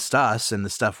against us and the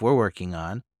stuff we're working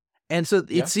on. And so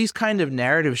it's these kind of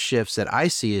narrative shifts that I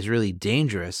see as really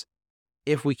dangerous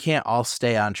if we can't all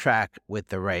stay on track with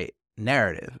the right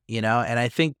narrative, And I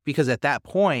think because at that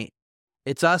point,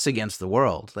 it's us against the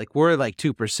world. Like, we're like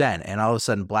 2%, and all of a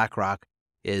sudden BlackRock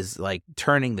is like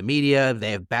turning the media.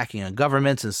 They have backing on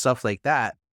governments and stuff like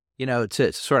that,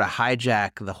 to sort of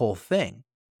hijack the whole thing.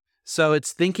 So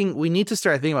we need to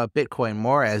start thinking about Bitcoin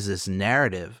more as this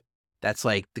narrative that's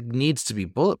like needs to be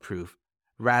bulletproof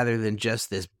rather than just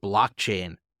this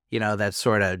blockchain, that's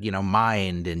sort of,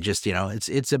 mined and just,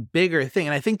 it's a bigger thing.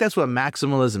 And I think that's what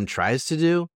maximalism tries to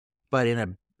do, but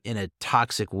in a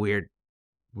toxic, weird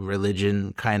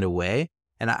religion kind of way.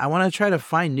 And I want to try to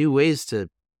find new ways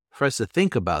for us to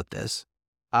think about this.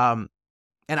 And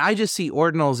I just see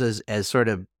ordinals as sort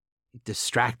of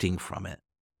distracting from it,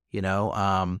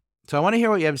 So I want to hear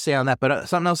what you have to say on that. But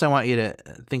something else I want you to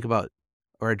think about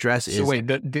or address is... So wait,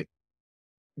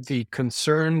 the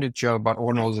concern that you have about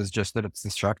ordinals is just that it's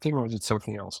distracting, or is it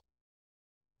something else?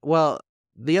 Well,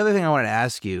 the other thing I wanted to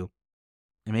ask you,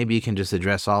 and maybe you can just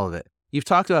address all of it. You've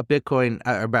talked about Bitcoin,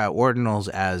 about ordinals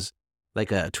as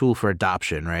like a tool for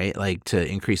adoption, right? Like to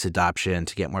increase adoption,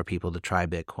 to get more people to try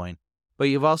Bitcoin. But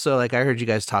you've also, like, I heard you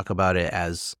guys talk about it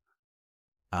as,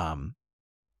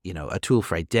 a tool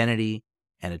for identity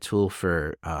and a tool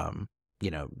for,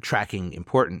 tracking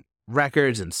important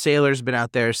records. And Sailor's been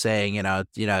out there saying,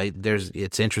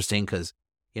 it's interesting because,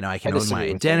 I can own my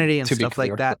identity and stuff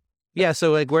like that. Yeah.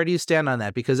 So like, where do you stand on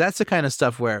that? Because that's the kind of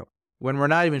stuff where when we're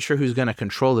not even sure who's going to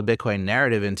control the Bitcoin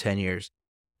narrative in 10 years,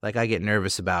 like, I get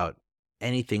nervous about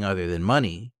anything other than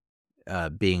money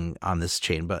being on this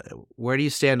chain. But where do you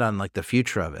stand on like the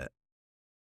future of it?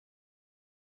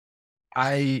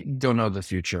 I don't know the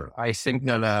future. I think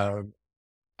that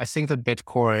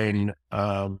Bitcoin,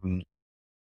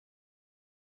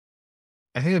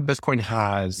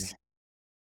 has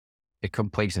a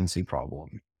complacency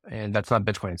problem, and that's not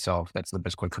Bitcoin itself. That's the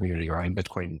Bitcoin community, right?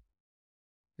 Bitcoin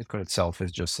itself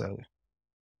is just the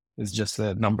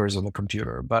numbers on the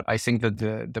computer. But I think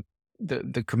that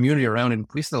the community around it,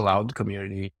 at least the loud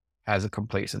community, has a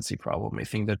complacency problem. I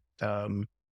think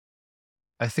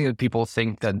that people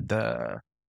think that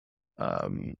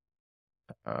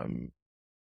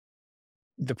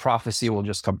the prophecy will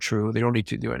just come true. They don't need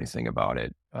to do anything about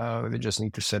it. They just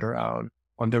need to sit around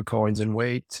on their coins and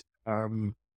wait.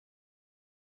 And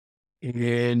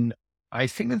I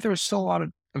think that there's still a lot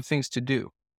of things to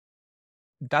do.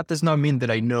 That does not mean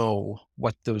that I know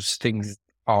what those things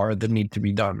are that need to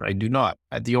be done. I do not.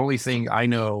 The only thing I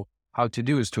know how to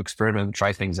do is to experiment and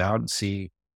try things out and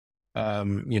see,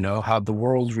 how the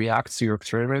world reacts to your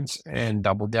experiments, and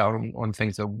double down on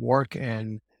things that work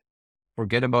and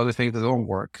forget about the things that don't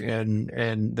work. And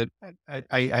that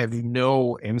I have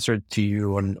no answer to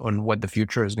you on what the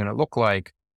future is going to look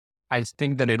like. I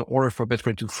think that in order for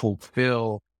Bitcoin to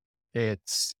fulfill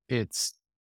its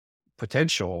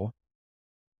potential,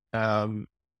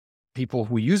 people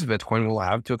who use Bitcoin will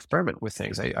have to experiment with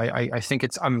things. I think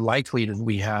it's unlikely that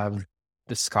we have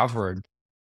discovered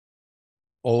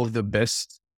all of the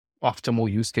best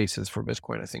optimal use cases for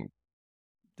Bitcoin. I think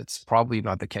that's probably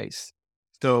not the case.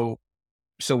 So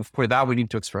for that, we need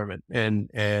to experiment, and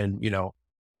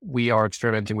we are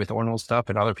experimenting with Ordinal stuff,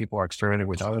 and other people are experimenting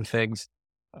with other things,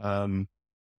 and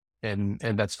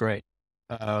that's great.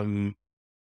 I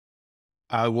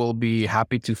will be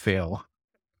happy to fail.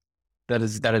 That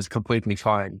is completely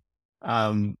fine.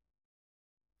 I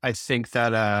think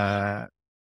that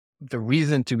the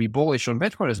reason to be bullish on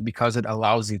Bitcoin is because it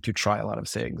allows you to try a lot of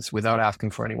things without asking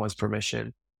for anyone's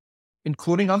permission,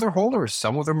 including other holders.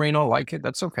 Some of them may not like it.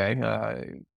 That's okay.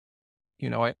 I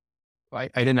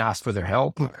didn't ask for their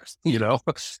help.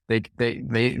 They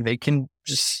can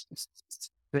just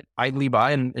sit idly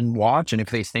by and watch. And if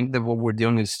they think that what we're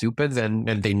doing is stupid, then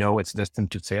and they know it's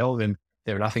destined to fail, then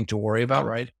they're nothing to worry about,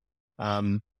 right?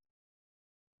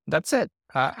 That's it.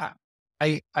 I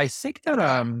think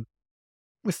that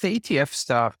with the ETF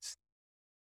stuff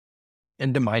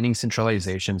and the mining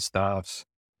centralization stuff,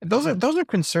 those are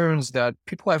concerns that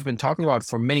people have been talking about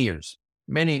for many years,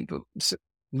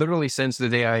 literally since the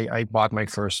day I bought my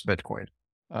first Bitcoin.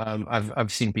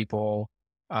 I've seen people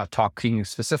talking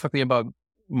specifically about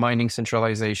mining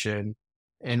centralization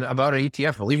and about an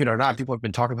ETF. Believe it or not, people have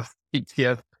been talking about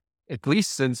ETF at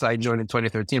least since I joined in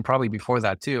 2013, probably before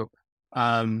that too.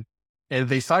 And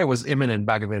they thought it was imminent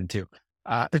back then too.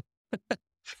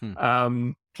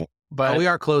 But we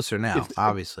are closer now,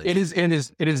 obviously. It is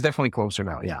definitely closer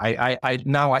now. Yeah. I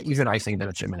think that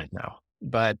it's imminent now,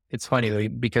 but it's funny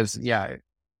because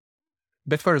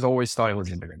Bitcoin always thought it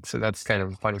was imminent. So that's kind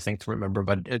of a funny thing to remember,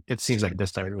 but it seems like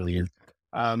this time it really is.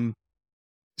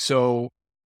 So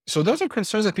those are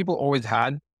concerns that people always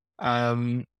had.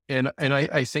 And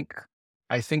I think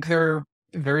they're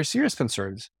very serious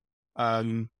concerns.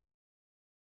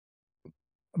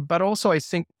 But also I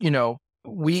think,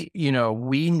 we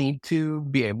need to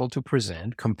be able to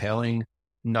present compelling,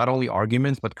 not only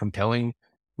arguments, but compelling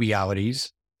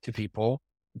realities to people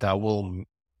that will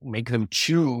make them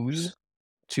choose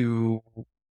to,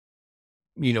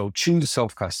 choose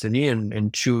self-custody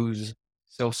and choose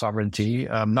self-sovereignty.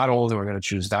 Not all of them are going to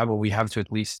choose that, but we have to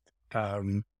at least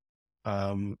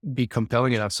be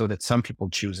compelling enough so that some people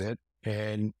choose it.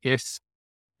 And if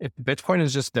Bitcoin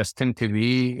is just destined to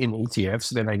be in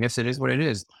ETFs, then I guess it is what it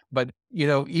is. But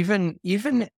even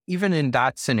in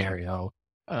that scenario,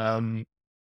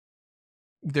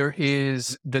 there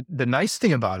is the nice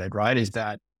thing about it, right? Is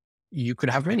that you could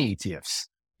have many ETFs.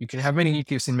 You can have many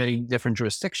ETFs in many different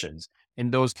jurisdictions,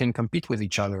 and those can compete with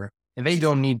each other. And they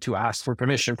don't need to ask for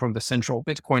permission from the central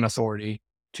Bitcoin authority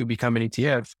to become an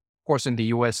ETF. Of course, in the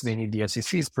US, they need the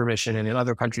SEC's permission, and in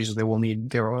other countries, they will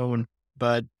need their own.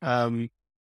 But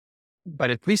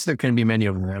at least there can be many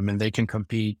of them, and they can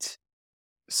compete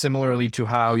similarly to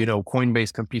how,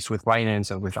 Coinbase competes with Binance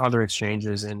and with other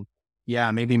exchanges. And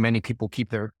maybe many people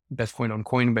keep their Bitcoin on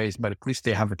Coinbase, but at least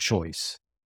they have a choice.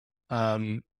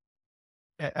 I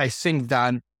think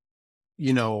that,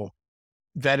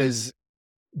 that is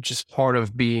just part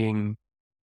of being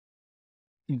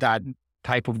that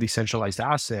type of decentralized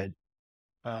asset.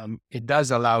 It does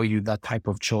allow you that type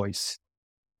of choice.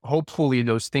 Hopefully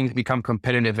those things become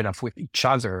competitive enough with each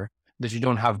other that you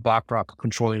don't have BlackRock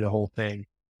controlling the whole thing.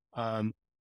 I'm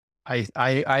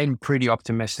pretty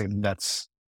optimistic that's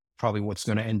probably what's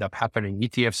going to end up happening.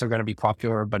 ETFs are going to be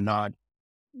popular, but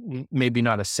maybe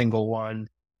not a single one.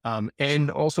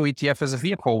 And also ETF as a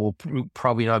vehicle will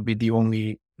probably not be the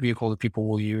only vehicle that people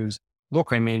will use.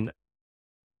 Look, I mean,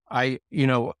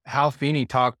 Hal Feeney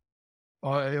talked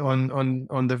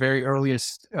on the very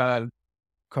earliest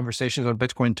conversations on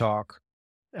Bitcoin Talk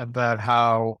about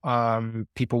how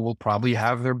people will probably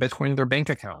have their Bitcoin in their bank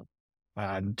account.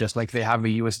 Just like they have a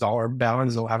US dollar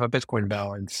balance, they'll have a Bitcoin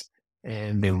balance,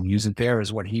 and they'll use it there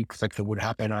is what he expected would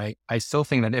happen. I still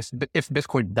think that if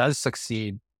Bitcoin does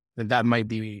succeed, then that might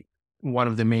be one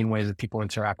of the main ways that people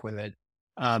interact with it.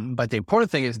 But the important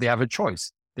thing is they have a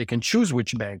choice. They can choose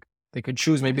which bank. They could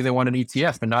choose, maybe they want an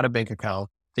ETF, but not a bank account.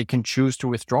 They can choose to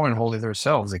withdraw and hold it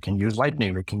themselves. They can use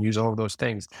Lightning. They can use all of those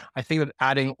things. I think that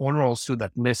adding Ordinals to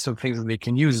that list of things that they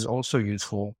can use is also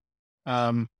useful.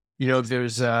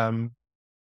 There's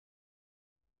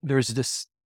this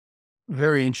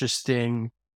very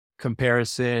interesting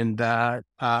comparison that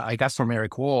I got from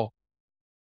Eric Wall.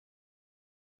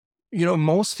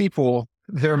 Most people,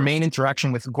 their main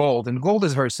interaction with gold, and gold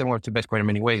is very similar to Bitcoin in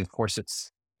many ways. Of course, it's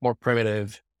more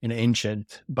primitive and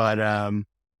ancient, but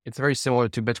it's very similar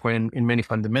to Bitcoin in many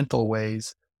fundamental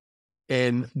ways.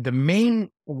 And the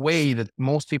main way that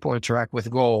most people interact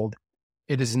with gold,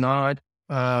 it is not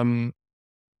by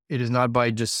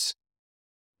just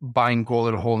buying gold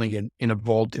and holding it in a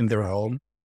vault in their home.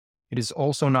 It is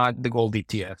also not the gold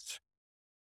ETF.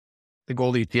 The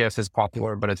gold ETF is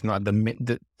popular, but it's not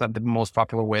not the most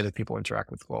popular way that people interact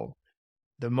with gold.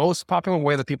 The most popular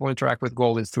way that people interact with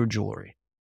gold is through jewelry.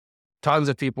 Tons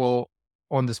of people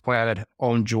on this planet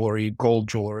own jewelry, gold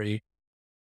jewelry.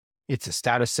 It's a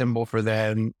status symbol for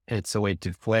them. It's a way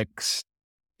to flex.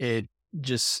 It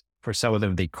just, for some of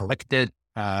them, they collect it.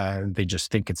 They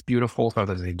just think it's beautiful.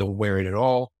 Sometimes they don't wear it at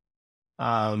all.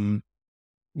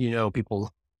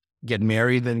 People get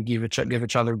married and give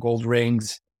each other gold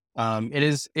rings. It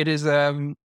is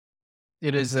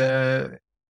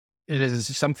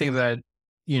something that,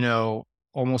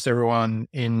 almost everyone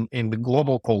in the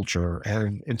global culture have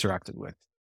interacted with.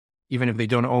 Even if they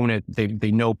don't own it,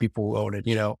 they know people who own it.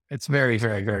 It's very,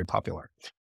 very, very popular.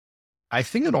 I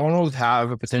think that Ordinals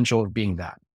have a potential of being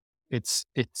that. It's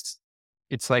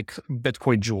like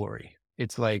Bitcoin jewelry.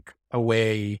 It's like a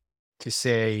way to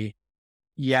say,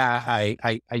 yeah,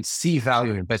 I see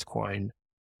value in Bitcoin.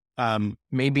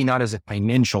 Maybe not as a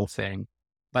financial thing,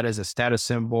 but as a status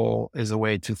symbol, as a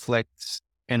way to flex.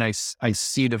 And I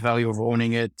see the value of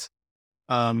owning it.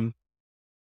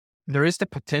 There is the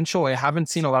potential. I haven't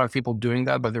seen a lot of people doing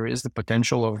that, but there is the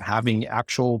potential of having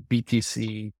actual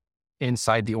BTC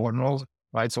inside the Ordinals,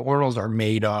 right? So Ordinals are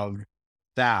made of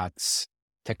sats,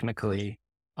 technically.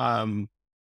 The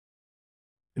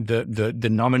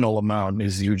nominal amount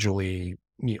is usually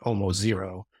almost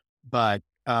zero, but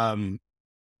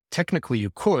technically you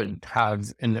could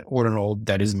have an Ordinal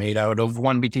that is made out of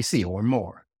 1 BTC or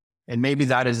more. And maybe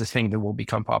that is the thing that will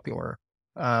become popular.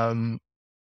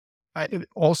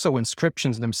 Also,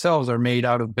 inscriptions themselves are made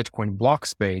out of Bitcoin block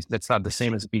space. That's not the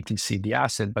same as BTC, the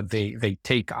asset, but they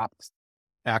take up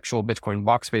actual Bitcoin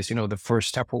block space. The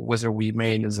first Taproot Wizard we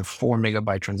made is a 4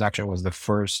 megabyte transaction, was the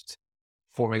first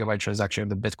 4 megabyte transaction in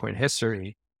the Bitcoin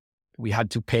history. We had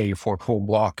to pay for a whole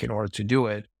block in order to do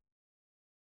it.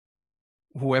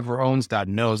 Whoever owns that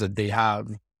knows that they have,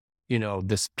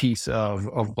 this piece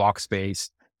of block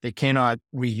space. They cannot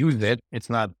reuse it. It's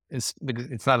not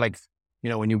like,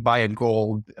 when you buy a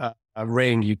gold a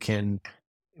ring, you can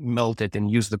melt it and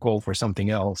use the gold for something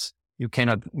else. You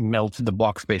cannot melt the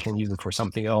block space and use it for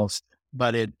something else.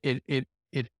 But it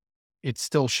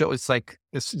still shows. It's like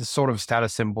this sort of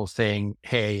status symbol saying,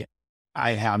 "Hey,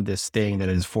 I have this thing that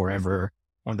is forever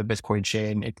on the Bitcoin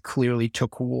chain. It clearly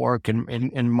took work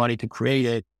and money to create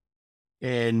it,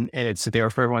 and it's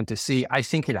there for everyone to see." I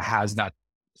think it has that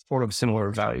sort of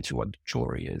similar value to what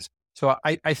jewelry is. So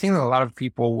I think that a lot of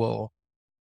people will.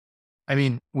 I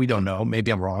mean, we don't know.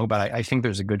 Maybe I'm wrong, but I think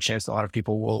there's a good chance a lot of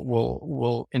people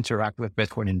will interact with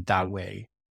Bitcoin in that way,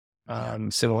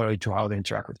 similarly to how they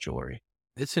interact with jewelry.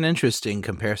 It's an interesting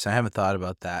comparison. I haven't thought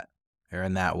about that or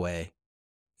in that way.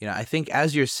 I think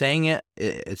as you're saying it,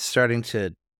 it's starting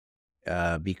to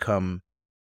become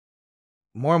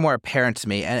more and more apparent to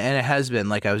me. And it has been,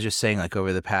 like I was just saying, like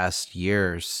over the past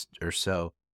years or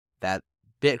so, that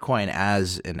Bitcoin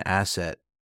as an asset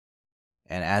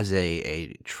and as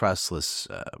a trustless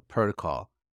protocol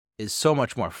is so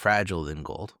much more fragile than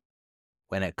gold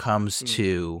when it comes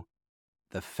to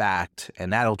the fact,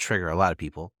 and that'll trigger a lot of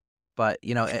people. But,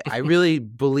 I really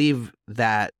believe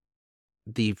that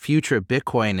the future of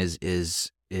Bitcoin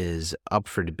is up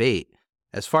for debate.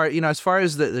 As far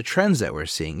as the trends that we're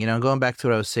seeing, going back to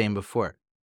what I was saying before,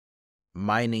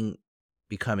 mining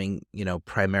becoming,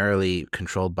 primarily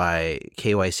controlled by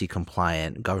KYC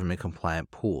compliant, government compliant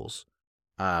pools.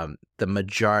 The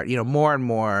majority, more and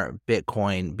more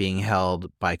Bitcoin being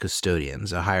held by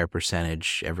custodians, a higher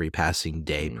percentage every passing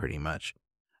day, pretty much.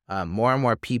 More and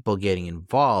more people getting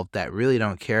involved that really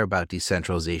don't care about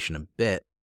decentralization a bit.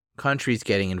 Countries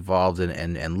getting involved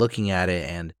and looking at it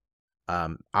and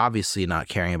obviously not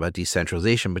caring about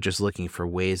decentralization, but just looking for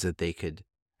ways that they could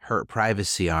hurt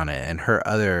privacy on it and hurt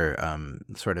other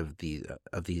sort of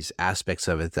these aspects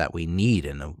of it that we need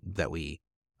and that we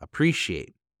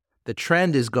appreciate. The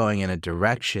trend is going in a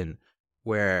direction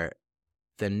where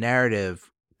the narrative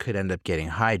could end up getting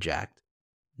hijacked.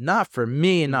 Not for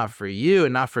me, and not for you,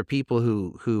 and not for people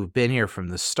who've been here from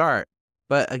the start.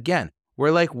 But again, we're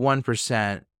like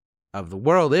 1% of the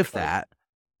world, if that.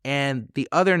 And the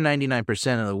other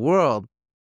 99% of the world,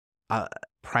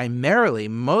 primarily,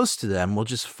 most of them will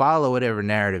just follow whatever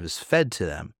narrative is fed to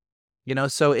them.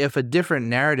 So if a different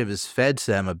narrative is fed to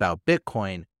them about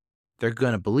Bitcoin, they're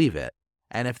going to believe it.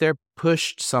 And if they're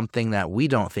pushed something that we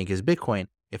don't think is Bitcoin,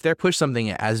 if they're pushed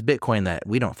something as Bitcoin that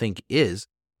we don't think is,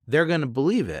 they're going to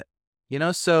believe it.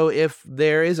 So if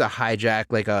there is a hijack,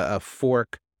 like a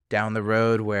fork down the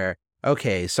road where,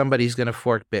 okay, somebody's going to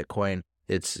fork Bitcoin,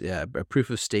 it's a proof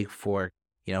of stake fork,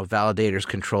 validators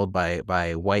controlled by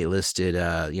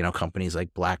whitelisted, companies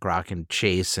like BlackRock and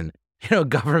Chase and,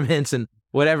 governments and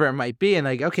whatever it might be. And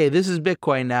like, okay, this is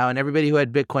Bitcoin now. And everybody who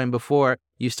had Bitcoin before,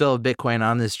 you still have Bitcoin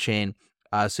on this chain.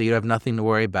 So you have nothing to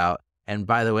worry about. And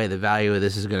by the way, the value of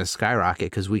this is going to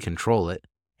skyrocket because we control it.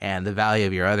 And the value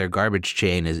of your other garbage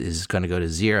chain is going to go to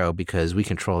zero because we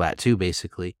control that too,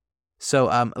 basically. So,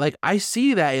 I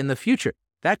see that in the future.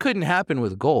 That couldn't happen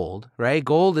with gold, right?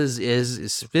 Gold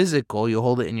is physical. You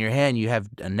hold it in your hand. You have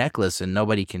a necklace, and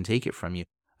nobody can take it from you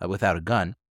without a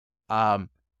gun.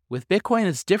 With Bitcoin,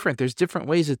 it's different. There's different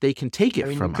ways that they can take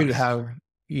it from us.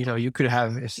 You could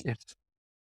have if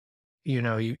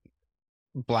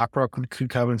BlackRock could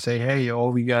come and say, "Hey,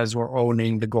 all you guys were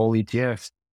owning the gold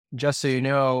ETFs. Just so you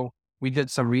know, we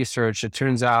did some research. It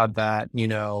turns out that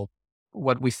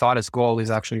what we thought is gold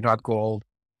is actually not gold,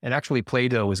 and actually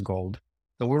Play-Doh is gold.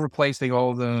 So we're replacing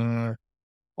all of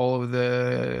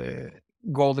the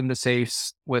gold in the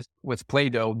safes with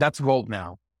Play-Doh. That's gold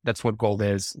now. That's what gold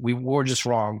is. We were just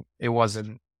wrong. It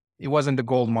wasn't the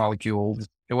gold molecules.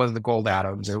 It wasn't the gold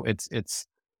atoms.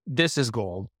 This is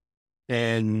gold."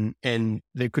 And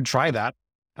they could try that.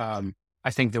 I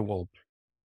think they will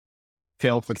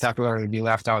fail spectacularly and be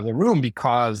left out of the room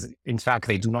because, in fact,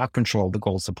 they do not control the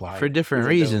gold supply. For different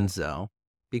reasons, though,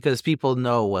 because people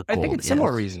know what gold is. I think it's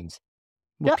similar reasons.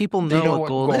 Well, people know what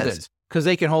gold is because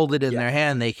they can hold it in their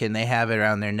hand. They have it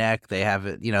around their neck. They have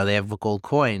it, they have gold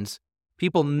coins.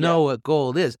 People know what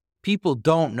gold is. People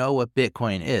don't know what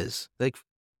Bitcoin is. Like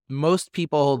most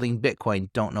people holding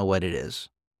Bitcoin don't know what it is.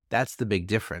 That's the big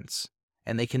difference.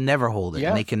 And they can never hold it,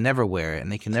 and they can never wear it,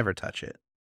 and they can never touch it.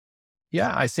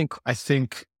 Yeah, I think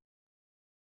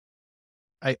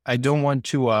I don't want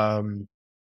to I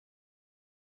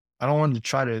don't want to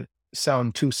try to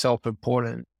sound too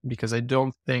self-important because I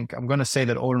don't think I'm going to say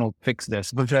that Ordinals fix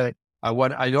this, but it's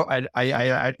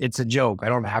a joke. I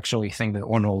don't actually think that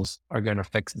Ordinals are going to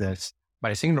fix this, but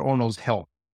I think the Ordinals help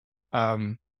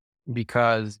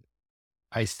because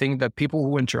I think that people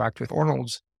who interact with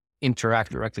Ordinals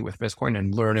interact directly with Bitcoin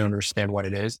and learn and understand what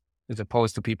it is, as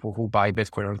opposed to people who buy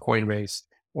Bitcoin on Coinbase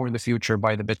or in the future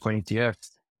buy the Bitcoin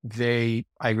ETFs.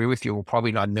 I agree with you, will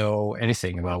probably not know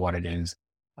anything about what it is.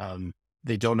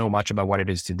 They don't know much about what it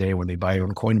is today when they buy it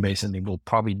on Coinbase, and they will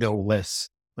probably know less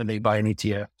when they buy an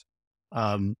ETF.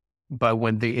 But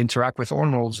when they interact with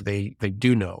Ordinals, they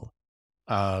do know.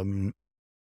 And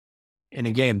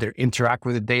again, they interact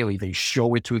with it daily. They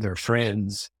show it to their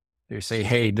friends. They say,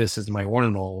 "Hey, this is my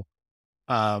Ordinal."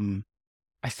 I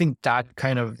think that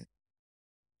kind of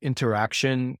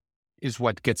interaction is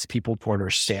what gets people to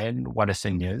understand what a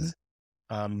thing is.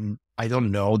 I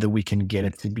don't know that we can get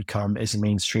it to become as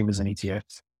mainstream as an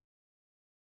ETF.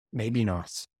 Maybe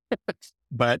not,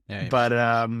 but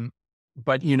I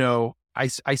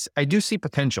do see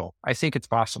potential. I think it's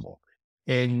possible,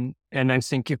 and I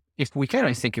think if we can,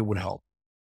 I think it would help.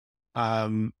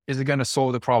 Is it going to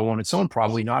solve the problem on its own?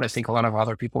 Probably not. I think a lot of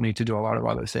other people need to do a lot of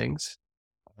other things.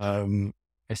 I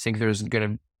think there's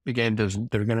going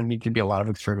to need to be a lot of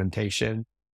experimentation.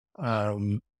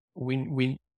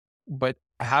 But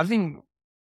having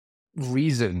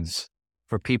reasons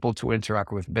for people to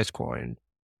interact with Bitcoin,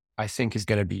 I think is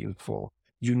going to be useful.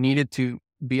 You need it to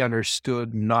be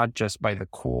understood, not just by the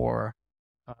core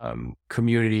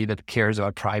community that cares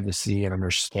about privacy and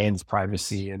understands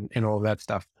privacy and all that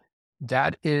stuff.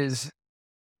 That is,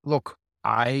 look,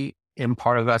 I am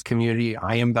part of that community.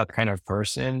 I am that kind of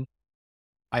person.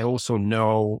 I also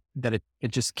know that it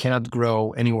just cannot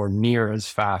grow anywhere near as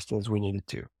fast as we need it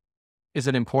to. Is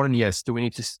it important? Yes. Do we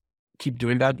need to keep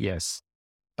doing that? Yes.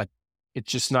 But it's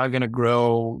just not going to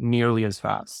grow nearly as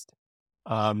fast.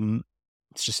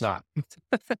 It's just not,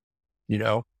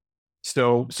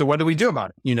 So what do we do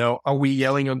about it? Are we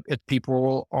yelling at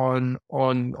people on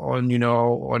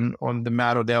the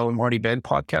Matt Odell and Marty Ben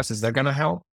podcast? Is that going to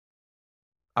help?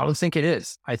 I don't think it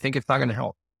is. I think it's not going to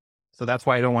help. So that's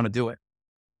why I don't want to do it.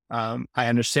 I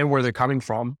understand where they're coming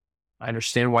from. I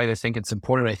understand why they think it's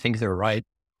important. I think they're right.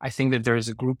 I think that there's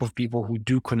a group of people who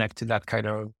do connect to that kind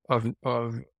of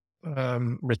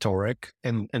rhetoric,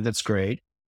 and that's great.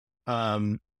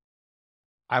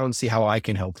 I don't see how I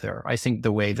can help there. I think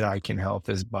the way that I can help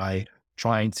is by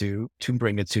trying to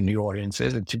bring it to new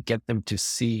audiences and to get them to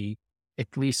see at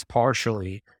least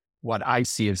partially what I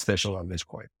see as special on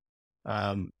Bitcoin.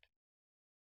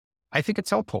 I think it's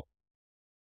helpful.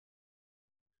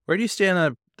 Where do you stand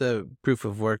on the proof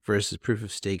of work versus proof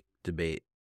of stake debate?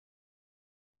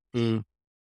 Or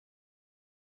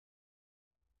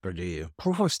do you?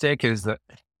 Proof of stake is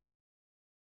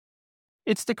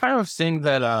it's the kind of thing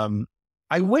that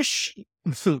I wish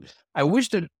that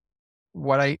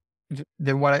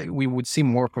then we would see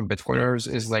more from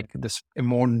Bitcoiners is like this a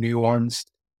more nuanced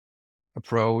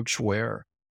approach where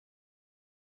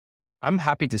I'm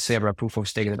happy to say about proof of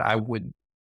stake that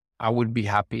I would be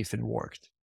happy if it worked,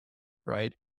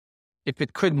 right? If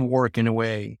it couldn't work in a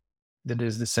way that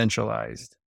is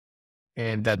decentralized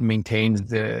and that maintains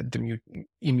the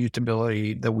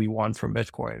immutability that we want from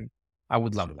Bitcoin, I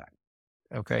would love that.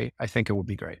 Okay. I think it would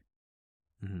be great.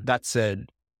 Mhm. That said,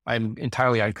 I'm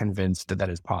entirely unconvinced that that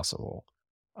is possible.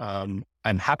 I'm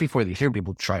happy for the Ethereum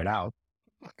people to try it out.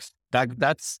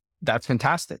 That's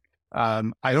fantastic.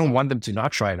 I don't want them to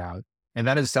not try it out. And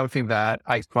that is something that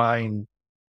I find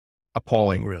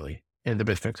appalling really in the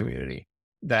Bitcoin community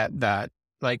that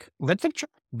like, let them try.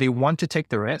 They want to take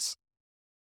the risk.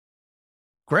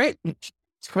 Great. It's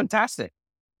fantastic.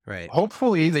 Right.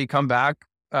 Hopefully they come back,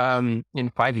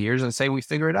 in 5 years and say, we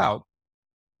figure it out.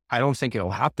 I don't think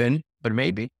it'll happen, but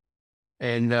maybe.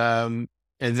 And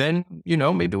then,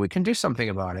 maybe we can do something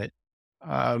about it.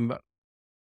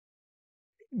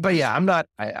 But yeah, I'm not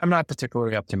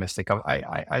particularly optimistic.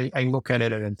 I look at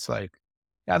it and it's like,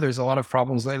 yeah, there's a lot of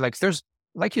problems. Like there's,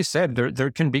 like you said,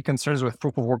 there can be concerns with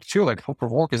proof of work too. Like proof of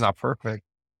work is not perfect.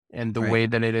 And the Right. way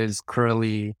that it is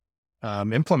currently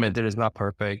implemented is not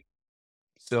perfect.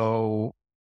 So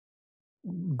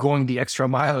going the extra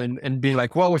mile and being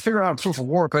like, well, we figure out proof of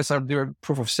work, let's not do a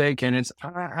proof of stake. And it's,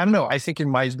 I don't know. I think it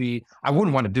might be, I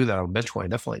wouldn't want to do that on Bitcoin.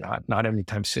 Definitely not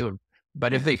anytime soon.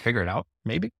 But if they figure it out,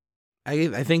 maybe.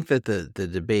 I think that the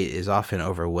debate is often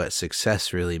over what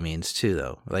success really means too,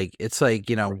 though. Like it's like,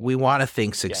 we want to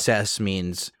think Yeah. success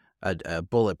means a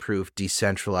bulletproof,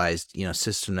 decentralized,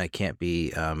 system that can't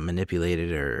be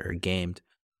manipulated or gamed.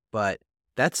 But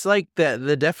that's like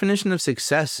the definition of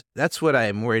success. That's what I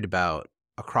am worried about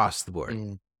across the board.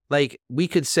 Mm. Like we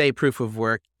could say proof of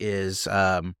work is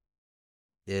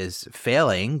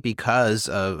failing because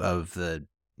of the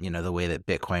the way that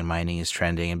Bitcoin mining is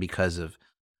trending and because of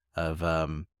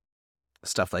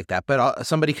stuff like that. But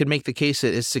somebody could make the case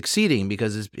it is succeeding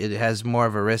because it has more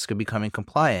of a risk of becoming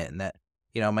compliant, and that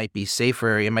it might be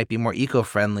safer, it might be more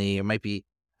eco-friendly, it might be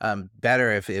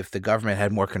better if the government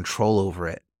had more control over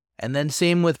it. And then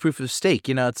same with proof of stake.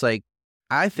 It's like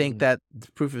I think that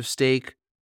proof of stake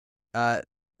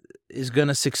is going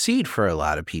to succeed for a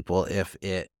lot of people if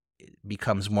it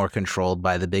becomes more controlled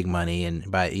by the big money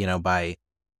and by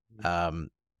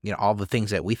all the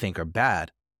things that we think are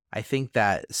bad. I think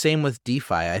that same with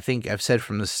DeFi. I think I've said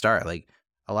from the start, like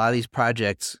a lot of these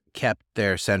projects kept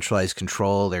their centralized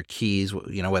control, their keys,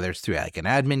 whether it's through like an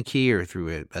admin key or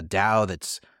through a DAO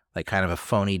that's like kind of a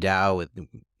phony DAO with,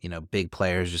 big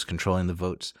players just controlling the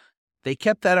votes. They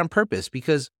kept that on purpose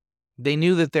because they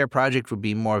knew that their project would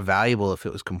be more valuable if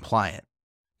it was compliant.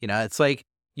 It's like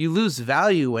you lose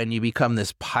value when you become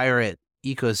this pirate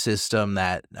ecosystem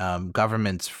that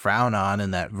governments frown on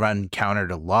and that run counter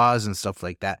to laws and stuff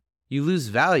like that. You lose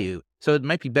value. So it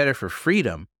might be better for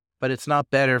freedom, but it's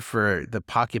not better for the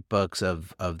pocketbooks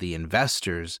of the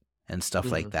investors and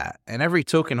stuff like that. And every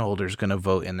token holder is going to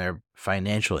vote in their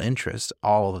financial interest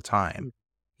all the time,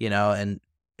 and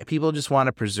people just want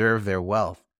to preserve their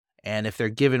wealth. And if they're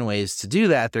given ways to do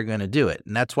that, they're going to do it.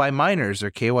 And that's why miners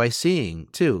are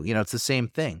KYCing too. It's the same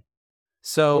thing.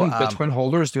 So Wouldn't Bitcoin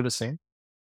holders do the same?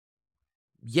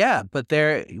 yeah, but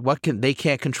they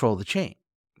can't control the chain,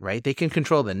 right? They can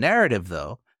control the narrative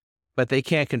though, but they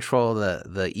can't control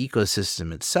the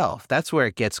ecosystem itself. That's where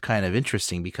it gets kind of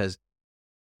interesting because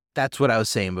that's what I was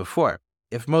saying before.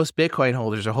 If most Bitcoin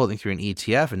holders are holding through an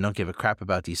ETF and don't give a crap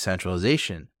about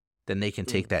decentralization, then they can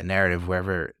take that narrative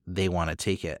wherever they want to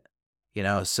take it.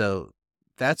 So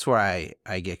that's where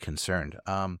I get concerned.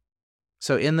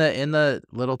 So in the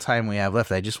little time we have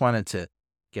left, I just wanted to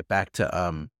get back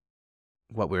to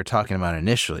what we were talking about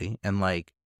initially, and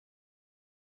like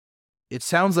it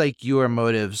sounds like your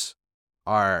motives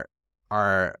are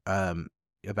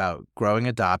about growing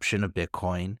adoption of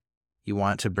Bitcoin. You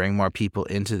want to bring more people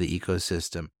into the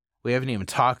ecosystem. We haven't even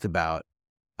talked about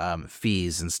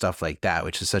fees and stuff like that,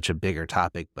 which is such a bigger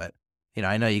topic. But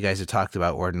I know you guys have talked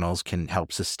about Ordinals can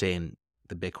help sustain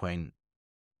the Bitcoin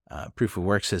proof of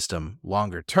work system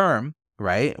longer term,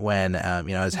 right? When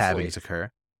as halvings occur,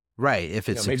 right? If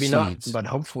it maybe succeeds, not, but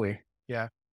hopefully, yeah.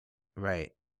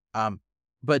 right.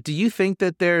 But do you think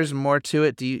that there's more to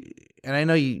it? And I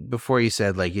know before you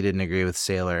said like you didn't agree with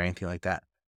Sailor or anything like that.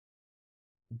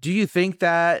 Do you think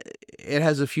that it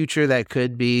has a future that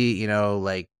could be,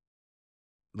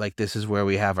 like this is where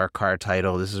we have our car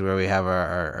title, this is where we have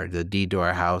our the deed to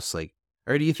our house, like,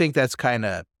 or do you think that's kind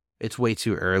of it's way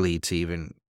too early to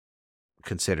even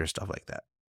consider stuff like that?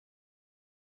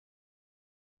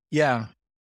 Yeah.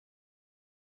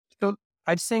 So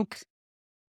I think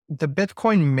the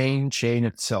Bitcoin main chain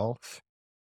itself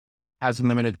has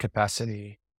limited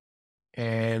capacity,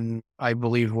 and I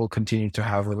believe will continue to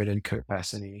have limited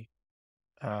capacity.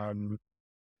 Um,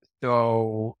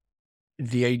 so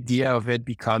the idea of it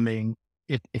becoming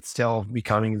it itself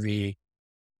becoming the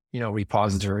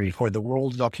repository for the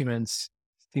world documents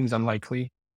seems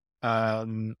unlikely.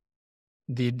 Um,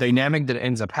 the dynamic that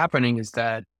ends up happening is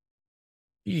that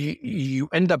you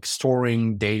end up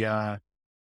storing data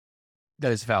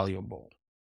that is valuable,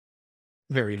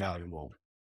 very valuable.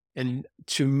 And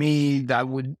to me, that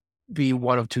would be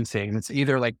one of two things. It's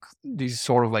either like these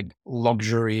sort of like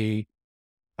luxury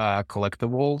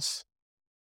collectibles,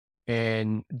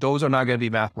 and those are not going to be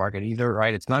mass market either,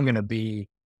 right? It's not going to be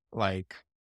like,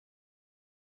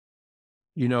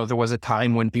 there was a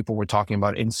time when people were talking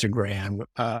about Instagram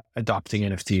adopting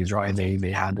NFTs, right?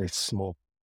 They had this small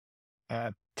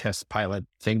test pilot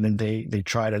thing that they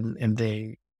tried and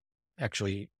they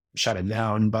actually shut it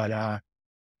down. But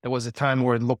there was a time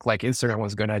where it looked like Instagram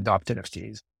was going to adopt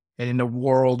NFTs. And in a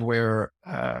world where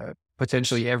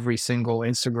potentially every single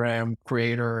Instagram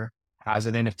creator has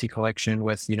an NFT collection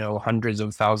with, hundreds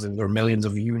of thousands or millions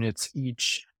of units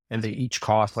each, and they each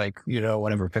cost like,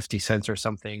 whatever, 50 cents or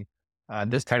something.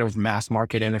 This kind of mass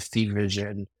market NFT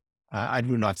vision, I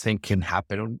do not think can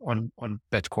happen on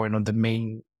Bitcoin, on the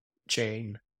main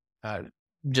chain,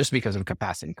 just because of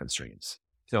capacity constraints.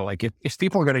 So like if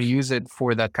people are going to use it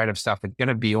for that kind of stuff, it's going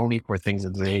to be only for things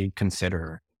that they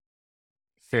consider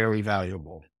fairly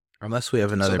valuable. Unless we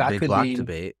have another big block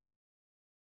debate.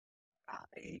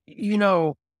 I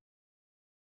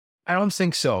don't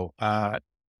think so.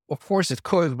 Of course it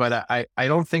could, but I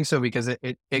don't think so, because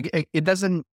it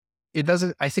doesn't,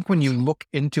 I think when you look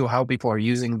into how people are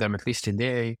using them, at least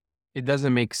today, it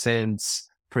doesn't make sense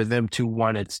for them to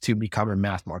want it to become a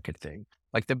mass market thing.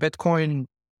 Like the Bitcoin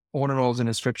Ordinals and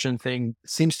inscription thing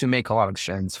seems to make a lot of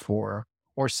sense or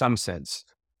some sense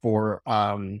for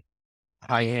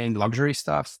high-end luxury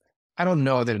stuff. I don't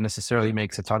know that it necessarily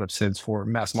makes a ton of sense for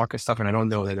mass market stuff, and I don't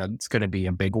know that it's going to be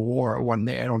a big war one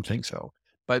day. I don't think so,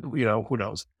 but who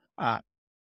knows?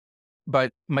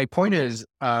 But my point is,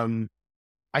 I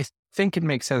think it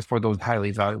makes sense for those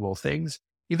highly valuable things,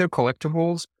 either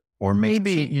collectibles or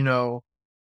maybe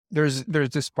there's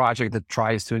this project that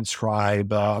tries to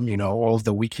inscribe all of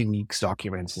the WikiLeaks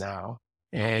documents now,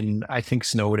 and I think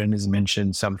Snowden has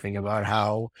mentioned something about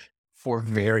how for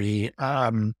very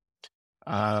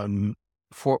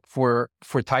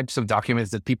for types of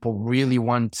documents that people really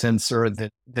want censored,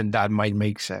 then that might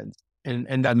make sense.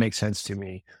 And that makes sense to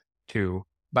me too.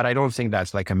 But I don't think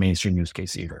that's like a mainstream use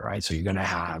case either, right? So you're going to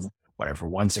have whatever,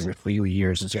 once every few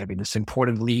years, it's going to be this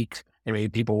important leak, and maybe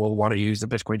people will want to use the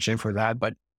Bitcoin chain for that,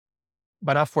 but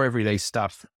not for everyday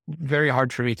stuff. Very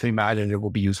hard for me to imagine it will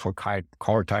be used for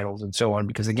car titles and so on,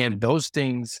 because again, those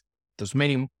things, there's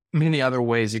many, many other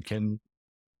ways you can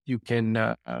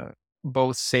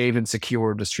both save and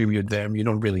secure, distribute them. You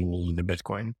don't really need the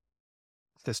Bitcoin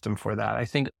system for that. I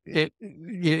think it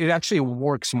actually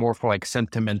works more for like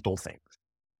sentimental things,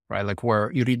 right? Like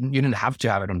where you didn't have to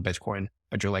have it on Bitcoin,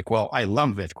 but you're like, well, I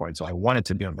love Bitcoin, so I want it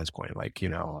to be on Bitcoin. Like,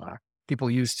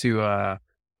 people used to,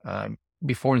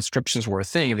 before inscriptions were a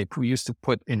thing, they used to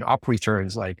put in op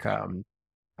returns like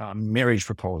marriage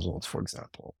proposals, for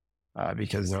example,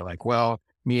 because they're like, well,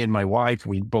 me and my wife,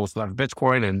 we both love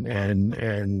Bitcoin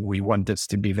and we want this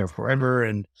to be there forever.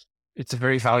 And it's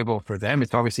very valuable for them.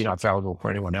 It's obviously not valuable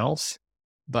for anyone else,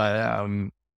 but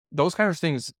those kind of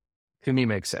things to me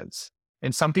make sense.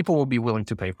 And some people will be willing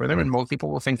to pay for them, and most people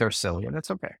will think they're silly, and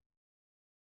that's okay.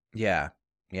 Yeah.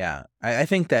 I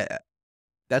think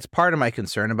that's part of my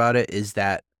concern about it, is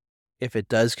that if it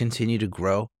does continue to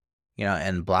grow,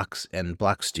 and blocks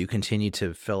do continue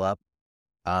to fill up,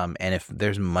 and if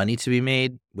there's money to be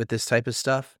made with this type of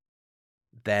stuff,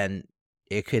 then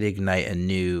it could ignite a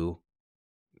new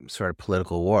sort of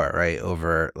political war, right?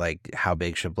 Over like how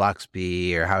big should blocks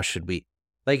be, or how should we,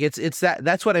 like,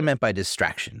 that's what I meant by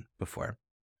distraction before.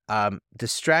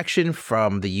 Distraction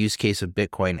from the use case of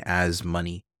Bitcoin as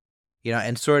money,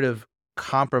 and sort of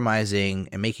compromising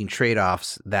and making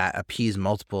trade-offs that appease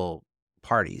multiple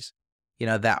parties,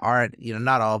 that aren't,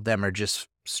 not all of them are just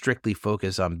strictly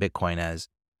focused on Bitcoin as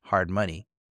hard money.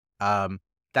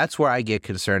 That's where I get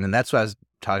concerned. And that's what I was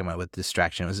talking about with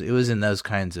distraction. It was in those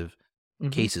kinds of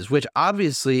cases, which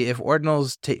obviously, if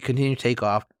Ordinals continue to take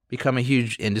off, become a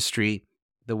huge industry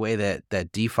the way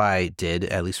that DeFi did,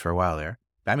 at least for a while there.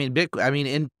 I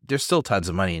mean, there's still tons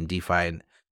of money in DeFi, and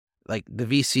like the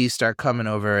VCs start coming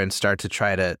over and start to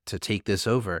try to take this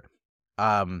over.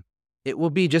 It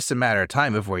will be just a matter of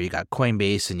time before you got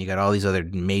Coinbase and you got all these other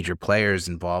major players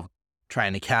involved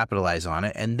trying to capitalize on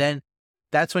it. And then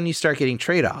that's when you start getting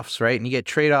trade-offs, right? And you get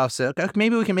trade-offs that, okay,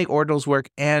 maybe we can make ordinals work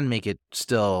and make it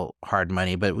still hard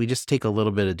money, but we just take a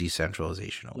little bit of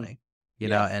decentralization away, you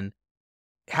know? And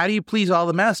how do you please all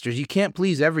the masters? You can't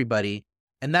please everybody.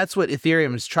 And that's what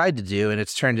Ethereum has tried to do, and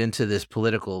it's turned into this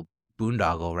political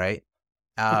boondoggle, right?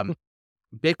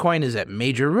 Bitcoin is at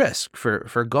major risk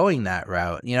for going that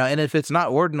route, you know, and if it's not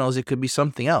ordinals, it could be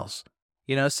something else,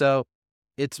 you know? So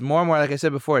it's more and more, like I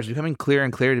said before, it's becoming clearer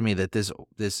and clearer to me that this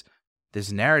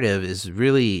narrative is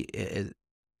really,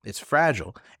 it's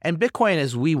fragile. And Bitcoin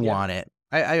as we want it,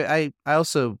 I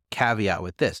also caveat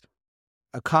with this.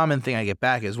 A common thing I get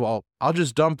back is, well, I'll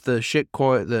just dump the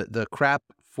shitcoin, the crap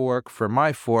fork for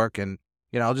my fork, and,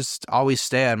 you know, I'll just always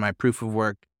stay on my proof of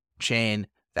work chain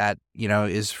that, you know,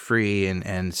 is free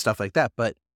and stuff like that.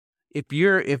 But if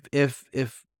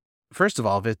first of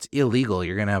all, if it's illegal,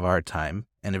 you're going to have a hard time,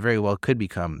 and it very well could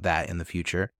become that in the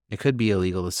future. It could be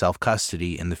illegal to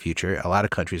self-custody in the future. A lot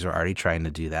of countries are already trying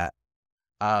to do that.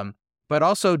 But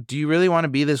also, do you really want to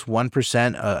be this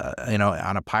 1%, you know,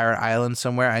 on a pirate island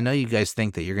somewhere? I know you guys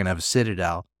think that you're going to have a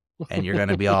citadel and you're going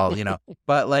to be all, you know,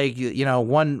 but like, you know,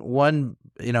 one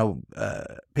you know,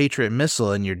 Patriot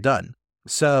missile and you're done.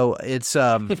 So it's,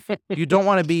 you don't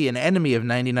want to be an enemy of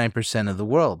 99% of the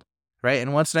world, right?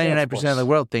 And once 99% of the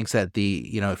world thinks that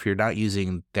you know, if you're not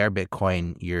using their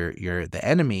Bitcoin, you're the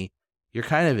enemy, you're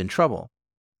kind of in trouble.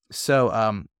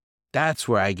 So that's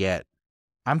where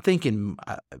I'm thinking,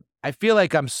 I feel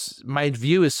like my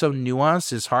view is so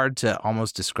nuanced, it's hard to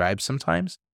almost describe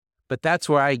sometimes, but that's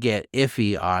where I get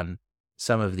iffy on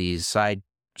some of these side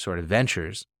sort of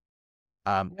ventures.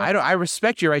 I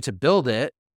respect your right to build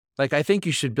it. Like, I think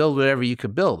you should build whatever you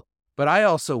could build, but I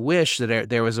also wish that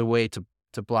there was a way to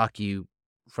block you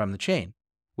from the chain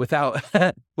without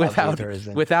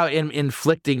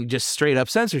inflicting just straight up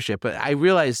censorship. But I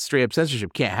realize straight up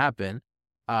censorship can't happen.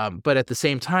 But at the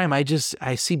same time, I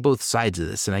see both sides of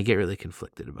this, and I get really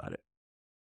conflicted about it.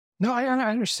 No, I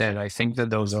understand. I think that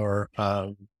those are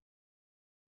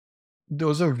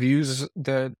views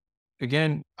that,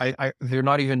 again, they're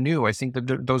not even new. I think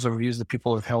that those are views that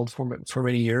people have held for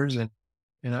many years, and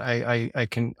I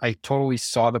totally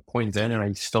saw the point then, and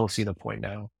I still see the point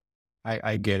now.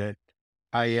 I get it.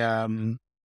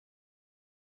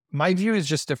 My view is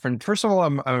just different. First of all,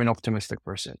 I'm an optimistic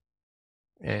person.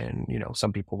 And, you know,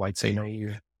 some people might say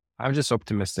naive. I'm just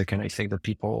optimistic. And I think that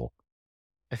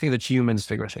humans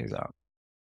figure things out.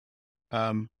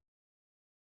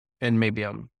 And maybe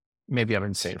I'm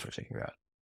insane for thinking that.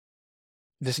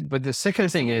 But the second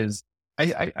thing is,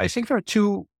 I think there are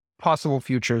two possible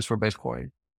futures for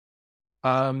Bitcoin.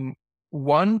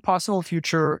 One possible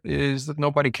future is that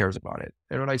nobody cares about it.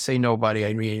 And when I say nobody,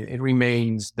 I mean, it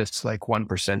remains this like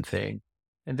 1% thing.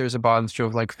 And there's a bunch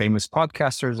of like famous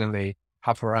podcasters, and they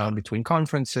hop around between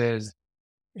conferences,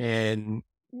 and,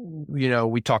 you know,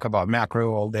 we talk about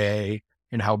macro all day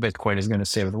and how Bitcoin is going to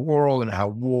save the world, and how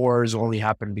wars only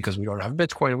happen because we don't have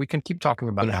Bitcoin. We can keep talking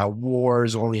about how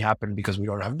wars only happen because we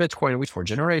don't have Bitcoin. We for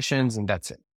generations, and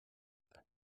that's it.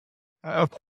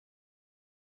 Of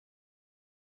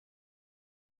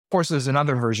course, there's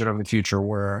another version of the future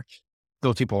where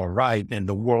those people are right, and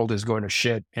the world is going to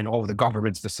shit, and all of the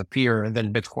governments disappear, and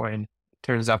then Bitcoin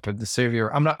turns out to the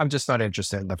savior. I'm just not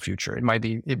interested in the future. It may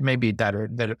be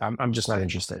that I'm just not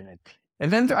interested in it.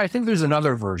 And then I think there's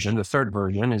another version. The third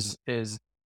version is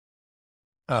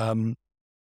that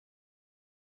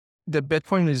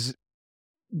Bitcoin is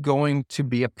going to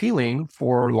be appealing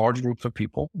for large groups of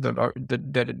people that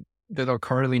are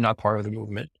currently not part of the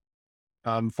movement,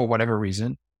 for whatever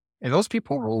reason. And those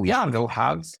people, they'll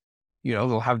have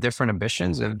different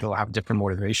ambitions, and they'll have different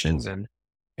motivations, and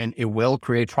it will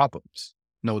create problems,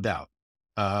 no doubt.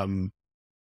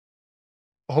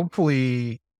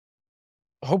 Hopefully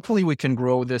we can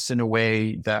grow this in a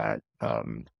way that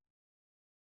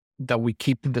we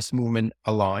keep this movement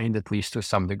aligned, at least to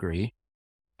some degree.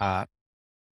 But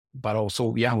also,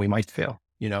 we might fail.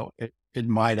 You know, it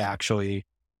might actually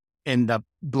end up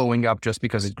blowing up just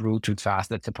because it grew too fast.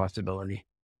 That's a possibility.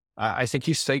 I think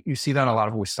you see that a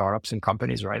lot with startups and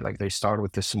companies, right? Like, they start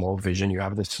with this small vision. You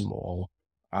have this small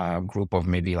group of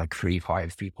maybe like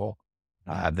 3-5 people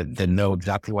that know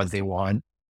exactly what they want,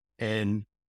 and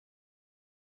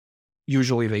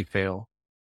usually they fail.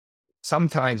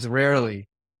 Sometimes, rarely,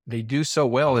 they do so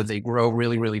well that they grow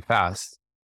really, really fast,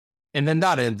 and then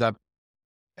that ends up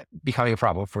becoming a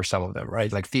problem for some of them,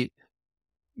 right? Like they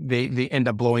end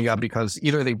up blowing up because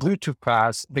either they grew too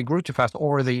fast,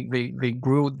 or they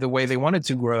grew the way they wanted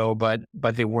to grow, but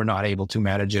they were not able to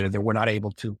manage it, and they were not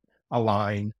able to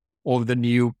align all of the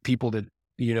new people that,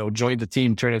 you know, joined the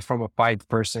team, turned it from a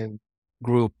 5-person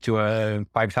group to a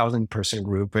 5,000 person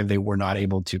group, and they were not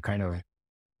able to kind of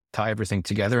tie everything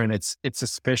together. And it's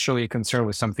especially a concern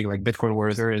with something like Bitcoin,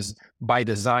 where there is by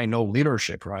design no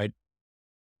leadership, right?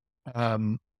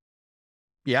 Um,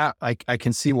 yeah, I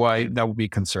can see why that would be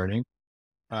concerning.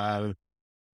 Uh,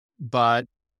 but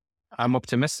I'm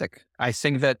optimistic. I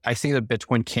think that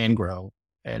Bitcoin can grow,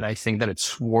 and I think that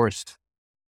it's worth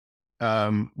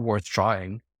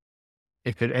trying.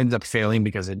 If it ends up failing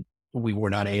because we were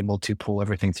not able to pull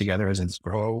everything together as it's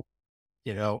grow,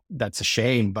 that's a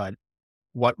shame. But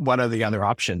what are the other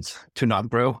options to not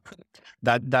grow?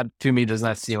 That to me does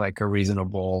not seem like a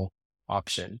reasonable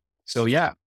option. So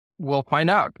yeah, we'll find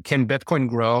out. Can Bitcoin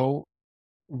grow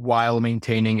while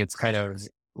maintaining its kind of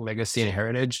legacy and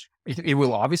heritage? It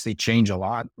will obviously change a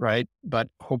lot, right? But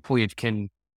hopefully it can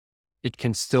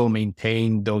still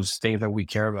maintain those things that we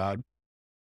care about.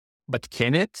 But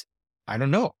can it? I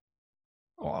don't know.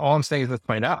 All I'm saying is let's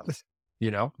find out,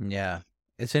 you know? Yeah.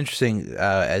 It's interesting.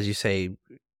 As you say,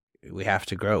 we have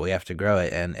to grow it. We have to grow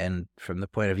it. And from the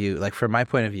point of view, like from my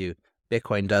point of view,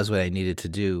 Bitcoin does what I needed to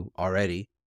do already,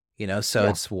 so Yeah.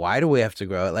 it's why do we have to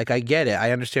grow it? Like, I get it.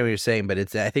 I understand what you're saying, but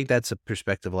I think that's a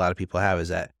perspective a lot of people have, is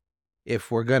that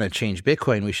if we're going to change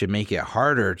Bitcoin, we should make it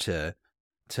harder to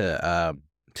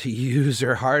use,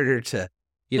 or harder to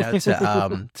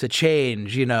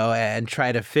change, and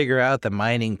try to figure out the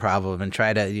mining problem, and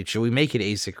should we make it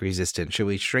ASIC resistant? Should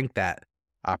we shrink that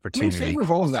I'm in opportunity? favor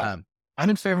of all of that. Um, I'm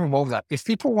in favor of all of that. If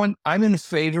people want, I'm in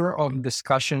favor of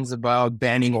discussions about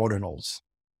banning ordinals.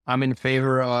 I'm in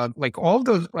favor of like all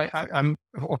those.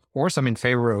 Of course, I'm in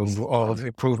favor of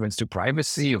improvements to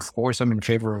privacy. Of course, I'm in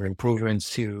favor of improvements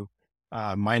to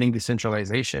mining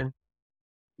decentralization.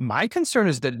 My concern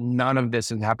is that none of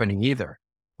this is happening either.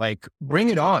 Like, bring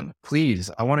it on, please.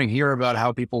 I want to hear about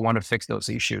how people want to fix those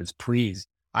issues, please.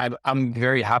 I'm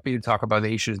very happy to talk about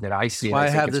the issues that I that's see, and why I I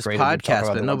think have it's this great that we talk podcast, about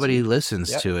but the ones nobody we.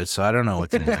 listens Yeah. to it, so I don't know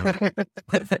what to do.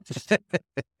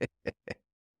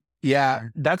 Yeah,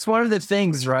 that's one of the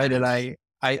things, right? And I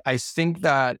think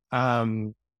that,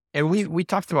 and we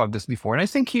talked about this before, and I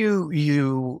think you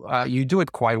do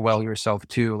it quite well yourself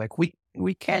too. Like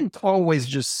we can't always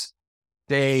just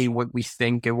say what we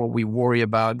think and what we worry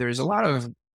about. There's a lot of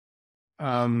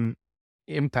um,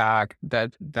 impact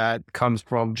that comes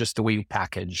from just the way we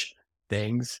package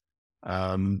things.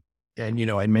 And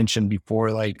I mentioned before,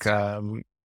 like,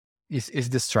 is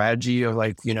the strategy of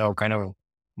like, kind of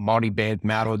multi-band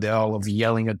model of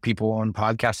yelling at people on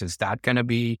podcasts, is that going to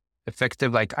be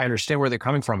effective? Like, I understand where they're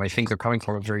coming from. I think they're coming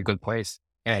from a very good place,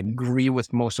 and I agree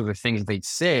with most of the things they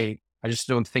say. I just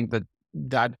don't think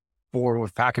that form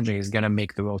of packaging is going to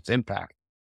make the most impact.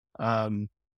 Um,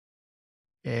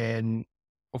 and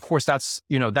of course, that's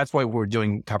why we're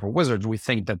doing Typer Wizards. We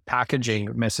think that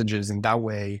packaging messages in that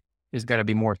way is going to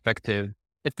be more effective,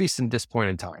 at least in this point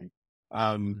in time.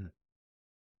 Um,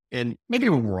 and maybe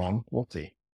we're wrong. We'll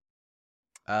see.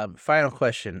 Final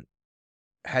question.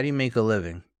 How do you make a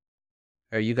living?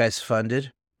 Are you guys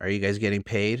funded? Are you guys getting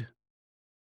paid?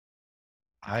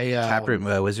 I Taproot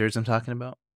Wizards, I'm talking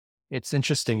about. It's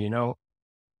interesting.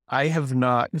 I have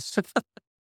not.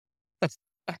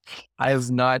 I have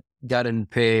not gotten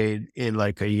paid in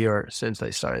like a year since I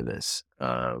started this.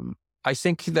 I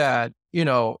think that,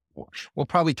 we'll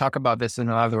probably talk about this in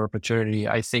another opportunity.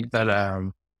 I think that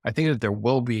there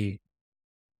will be,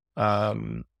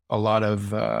 a lot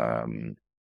of,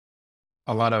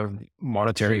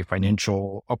 monetary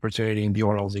financial opportunity in the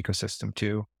Ordinals ecosystem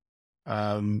too.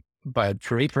 But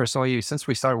for me personally, since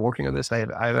we started working on this, I've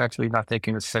actually not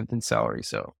taken a cent in salary.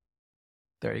 So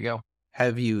there you go.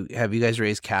 Have you guys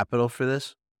raised capital for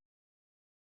this?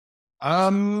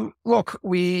 Look,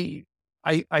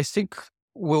 I think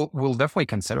we'll definitely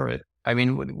consider it. I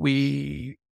mean, what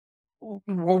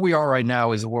we are right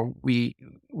now is where we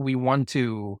want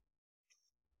to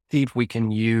see if we can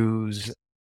use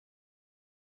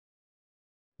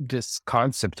this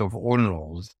concept of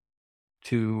ordinals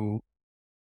to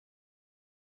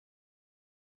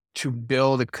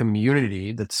build a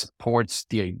community that supports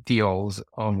the ideals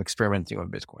of experimenting with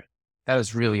Bitcoin. That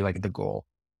is really like the goal.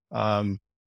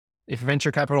 If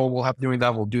venture capital will help doing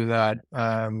that, we'll do that.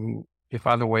 If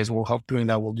other ways will help doing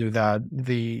that, we'll do that.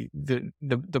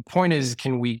 The point is,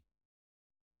 can we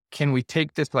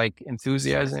take this like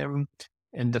enthusiasm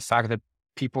and the fact that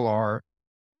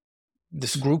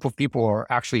this group of people are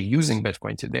actually using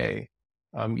Bitcoin today,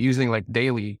 using like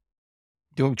daily,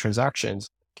 doing transactions.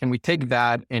 Can we take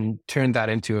that and turn that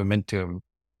into a momentum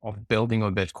of building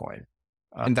on Bitcoin?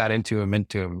 I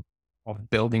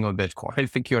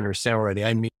think you understand already.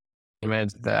 I mean,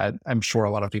 that I'm sure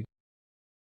a lot of people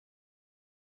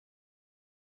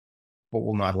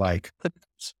will not like.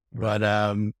 But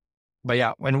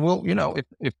yeah, and we'll,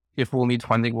 if we'll need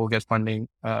funding, we'll get funding.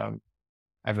 I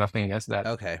have nothing against that.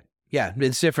 Okay. Yeah.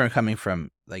 It's different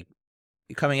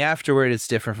coming afterward. It's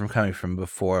different from coming from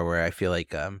before, where I feel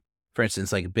like, for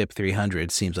instance, like BIP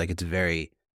 300 seems like it's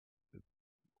very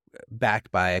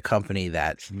backed by a company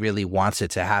that really wants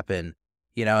it to happen,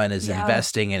 and is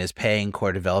investing and is paying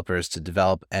core developers to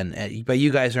develop. But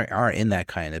you guys aren't in that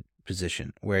kind of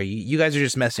position where you guys are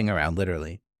just messing around,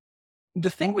 literally. The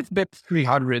thing with BIP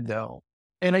 300 though,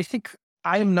 and I think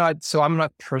I'm not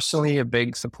personally a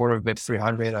big supporter of BIP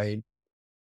 300.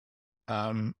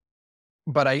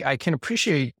 But I can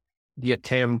appreciate the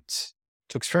attempt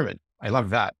to experiment. I love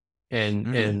that.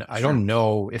 And I don't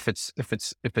know if it's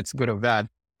good or bad.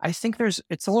 I think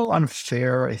it's a little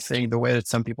unfair, I think, the way that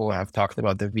some people have talked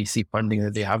about the VC funding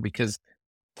that they have, because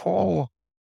Paul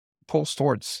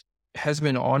Stortz has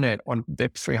been on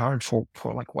BIP 300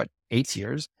 for like 8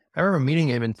 years. I remember meeting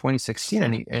him in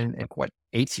 2016 and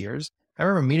 8 years. I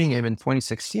remember meeting him in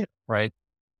 2016, right?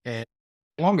 And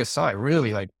long aside,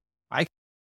 really, like, I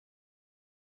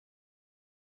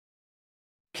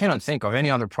cannot think of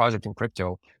any other project in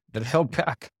crypto that held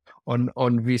back on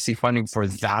VC funding for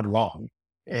that long.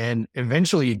 And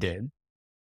eventually it did,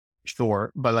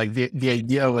 sure. But like the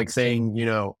idea of like saying,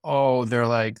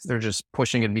 they're just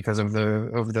pushing it because of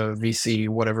the VC,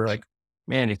 whatever, like,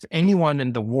 man, if anyone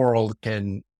in the world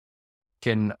can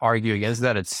argue against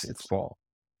that, it's Paul.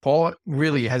 Paul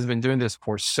really has been doing this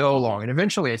for so long. And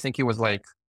eventually I think he was like,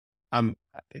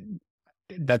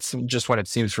 that's just what it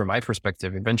seems from my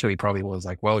perspective. Eventually he probably was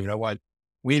like, well, you know what?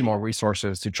 We need more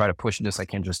resources to try to push this. I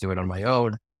can't just do it on my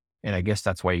own. And I guess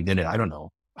that's why he did it. I don't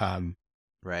know.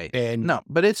 Right. And no,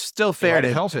 but it's still fair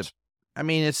to help it. I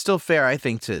mean, it's still fair, I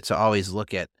think, to always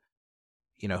look at,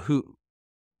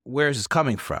 where's this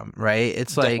coming from, right?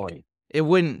 It's Definitely. Like, it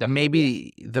wouldn't,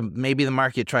 maybe the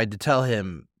market tried to tell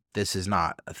him this is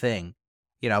not a thing,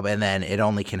 and then it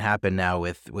only can happen now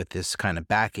with this kind of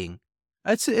backing.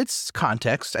 It's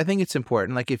context. I think it's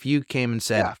important. Like, if you came and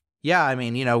said, I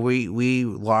mean, we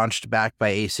launched backed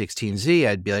by A16Z,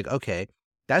 I'd be like, okay,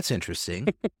 that's interesting.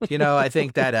 I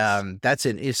think that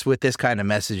it's with this kind of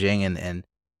messaging and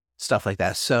stuff like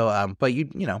that. So, but you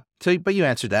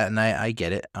answered that, and I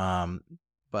get it.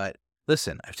 But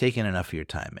listen, I've taken enough of your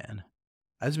time, man.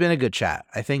 It's been a good chat.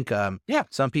 I think,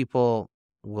 some people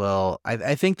will.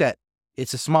 I think that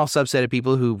it's a small subset of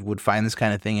people who would find this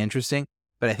kind of thing interesting.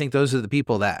 But I think those are the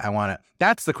people that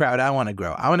that's the crowd I want to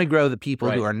grow. I want to grow the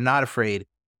people who are not afraid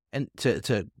and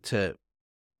to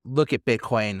look at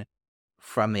Bitcoin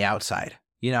from the outside,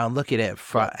 and look at it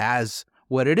as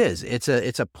what it is. It's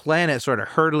a planet sort of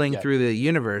hurtling through the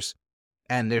universe,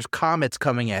 and there's comets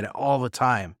coming at it all the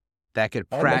time that could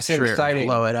fracture it, or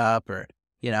blow it up, or,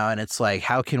 and it's like,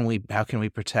 how can we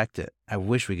protect it? I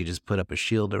wish we could just put up a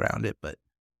shield around it, but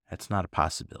that's not a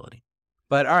possibility.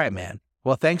 But all right, man.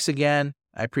 Well, thanks again.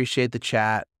 I appreciate the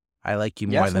chat. I like you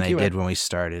more than I did when we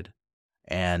started.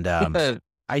 And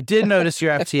I did notice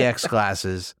your FTX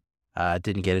classes.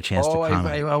 Didn't get a chance to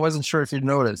comment. I wasn't sure if you'd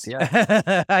noticed.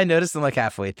 Yeah. I noticed them like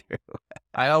halfway through.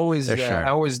 I always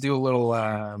do a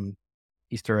little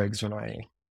Easter eggs when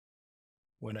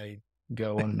I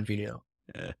go on the video.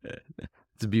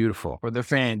 It's beautiful. For the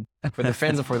fans and for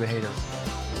the haters.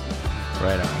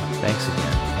 Right on. Thanks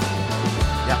again.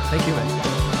 Yeah, thank you, man.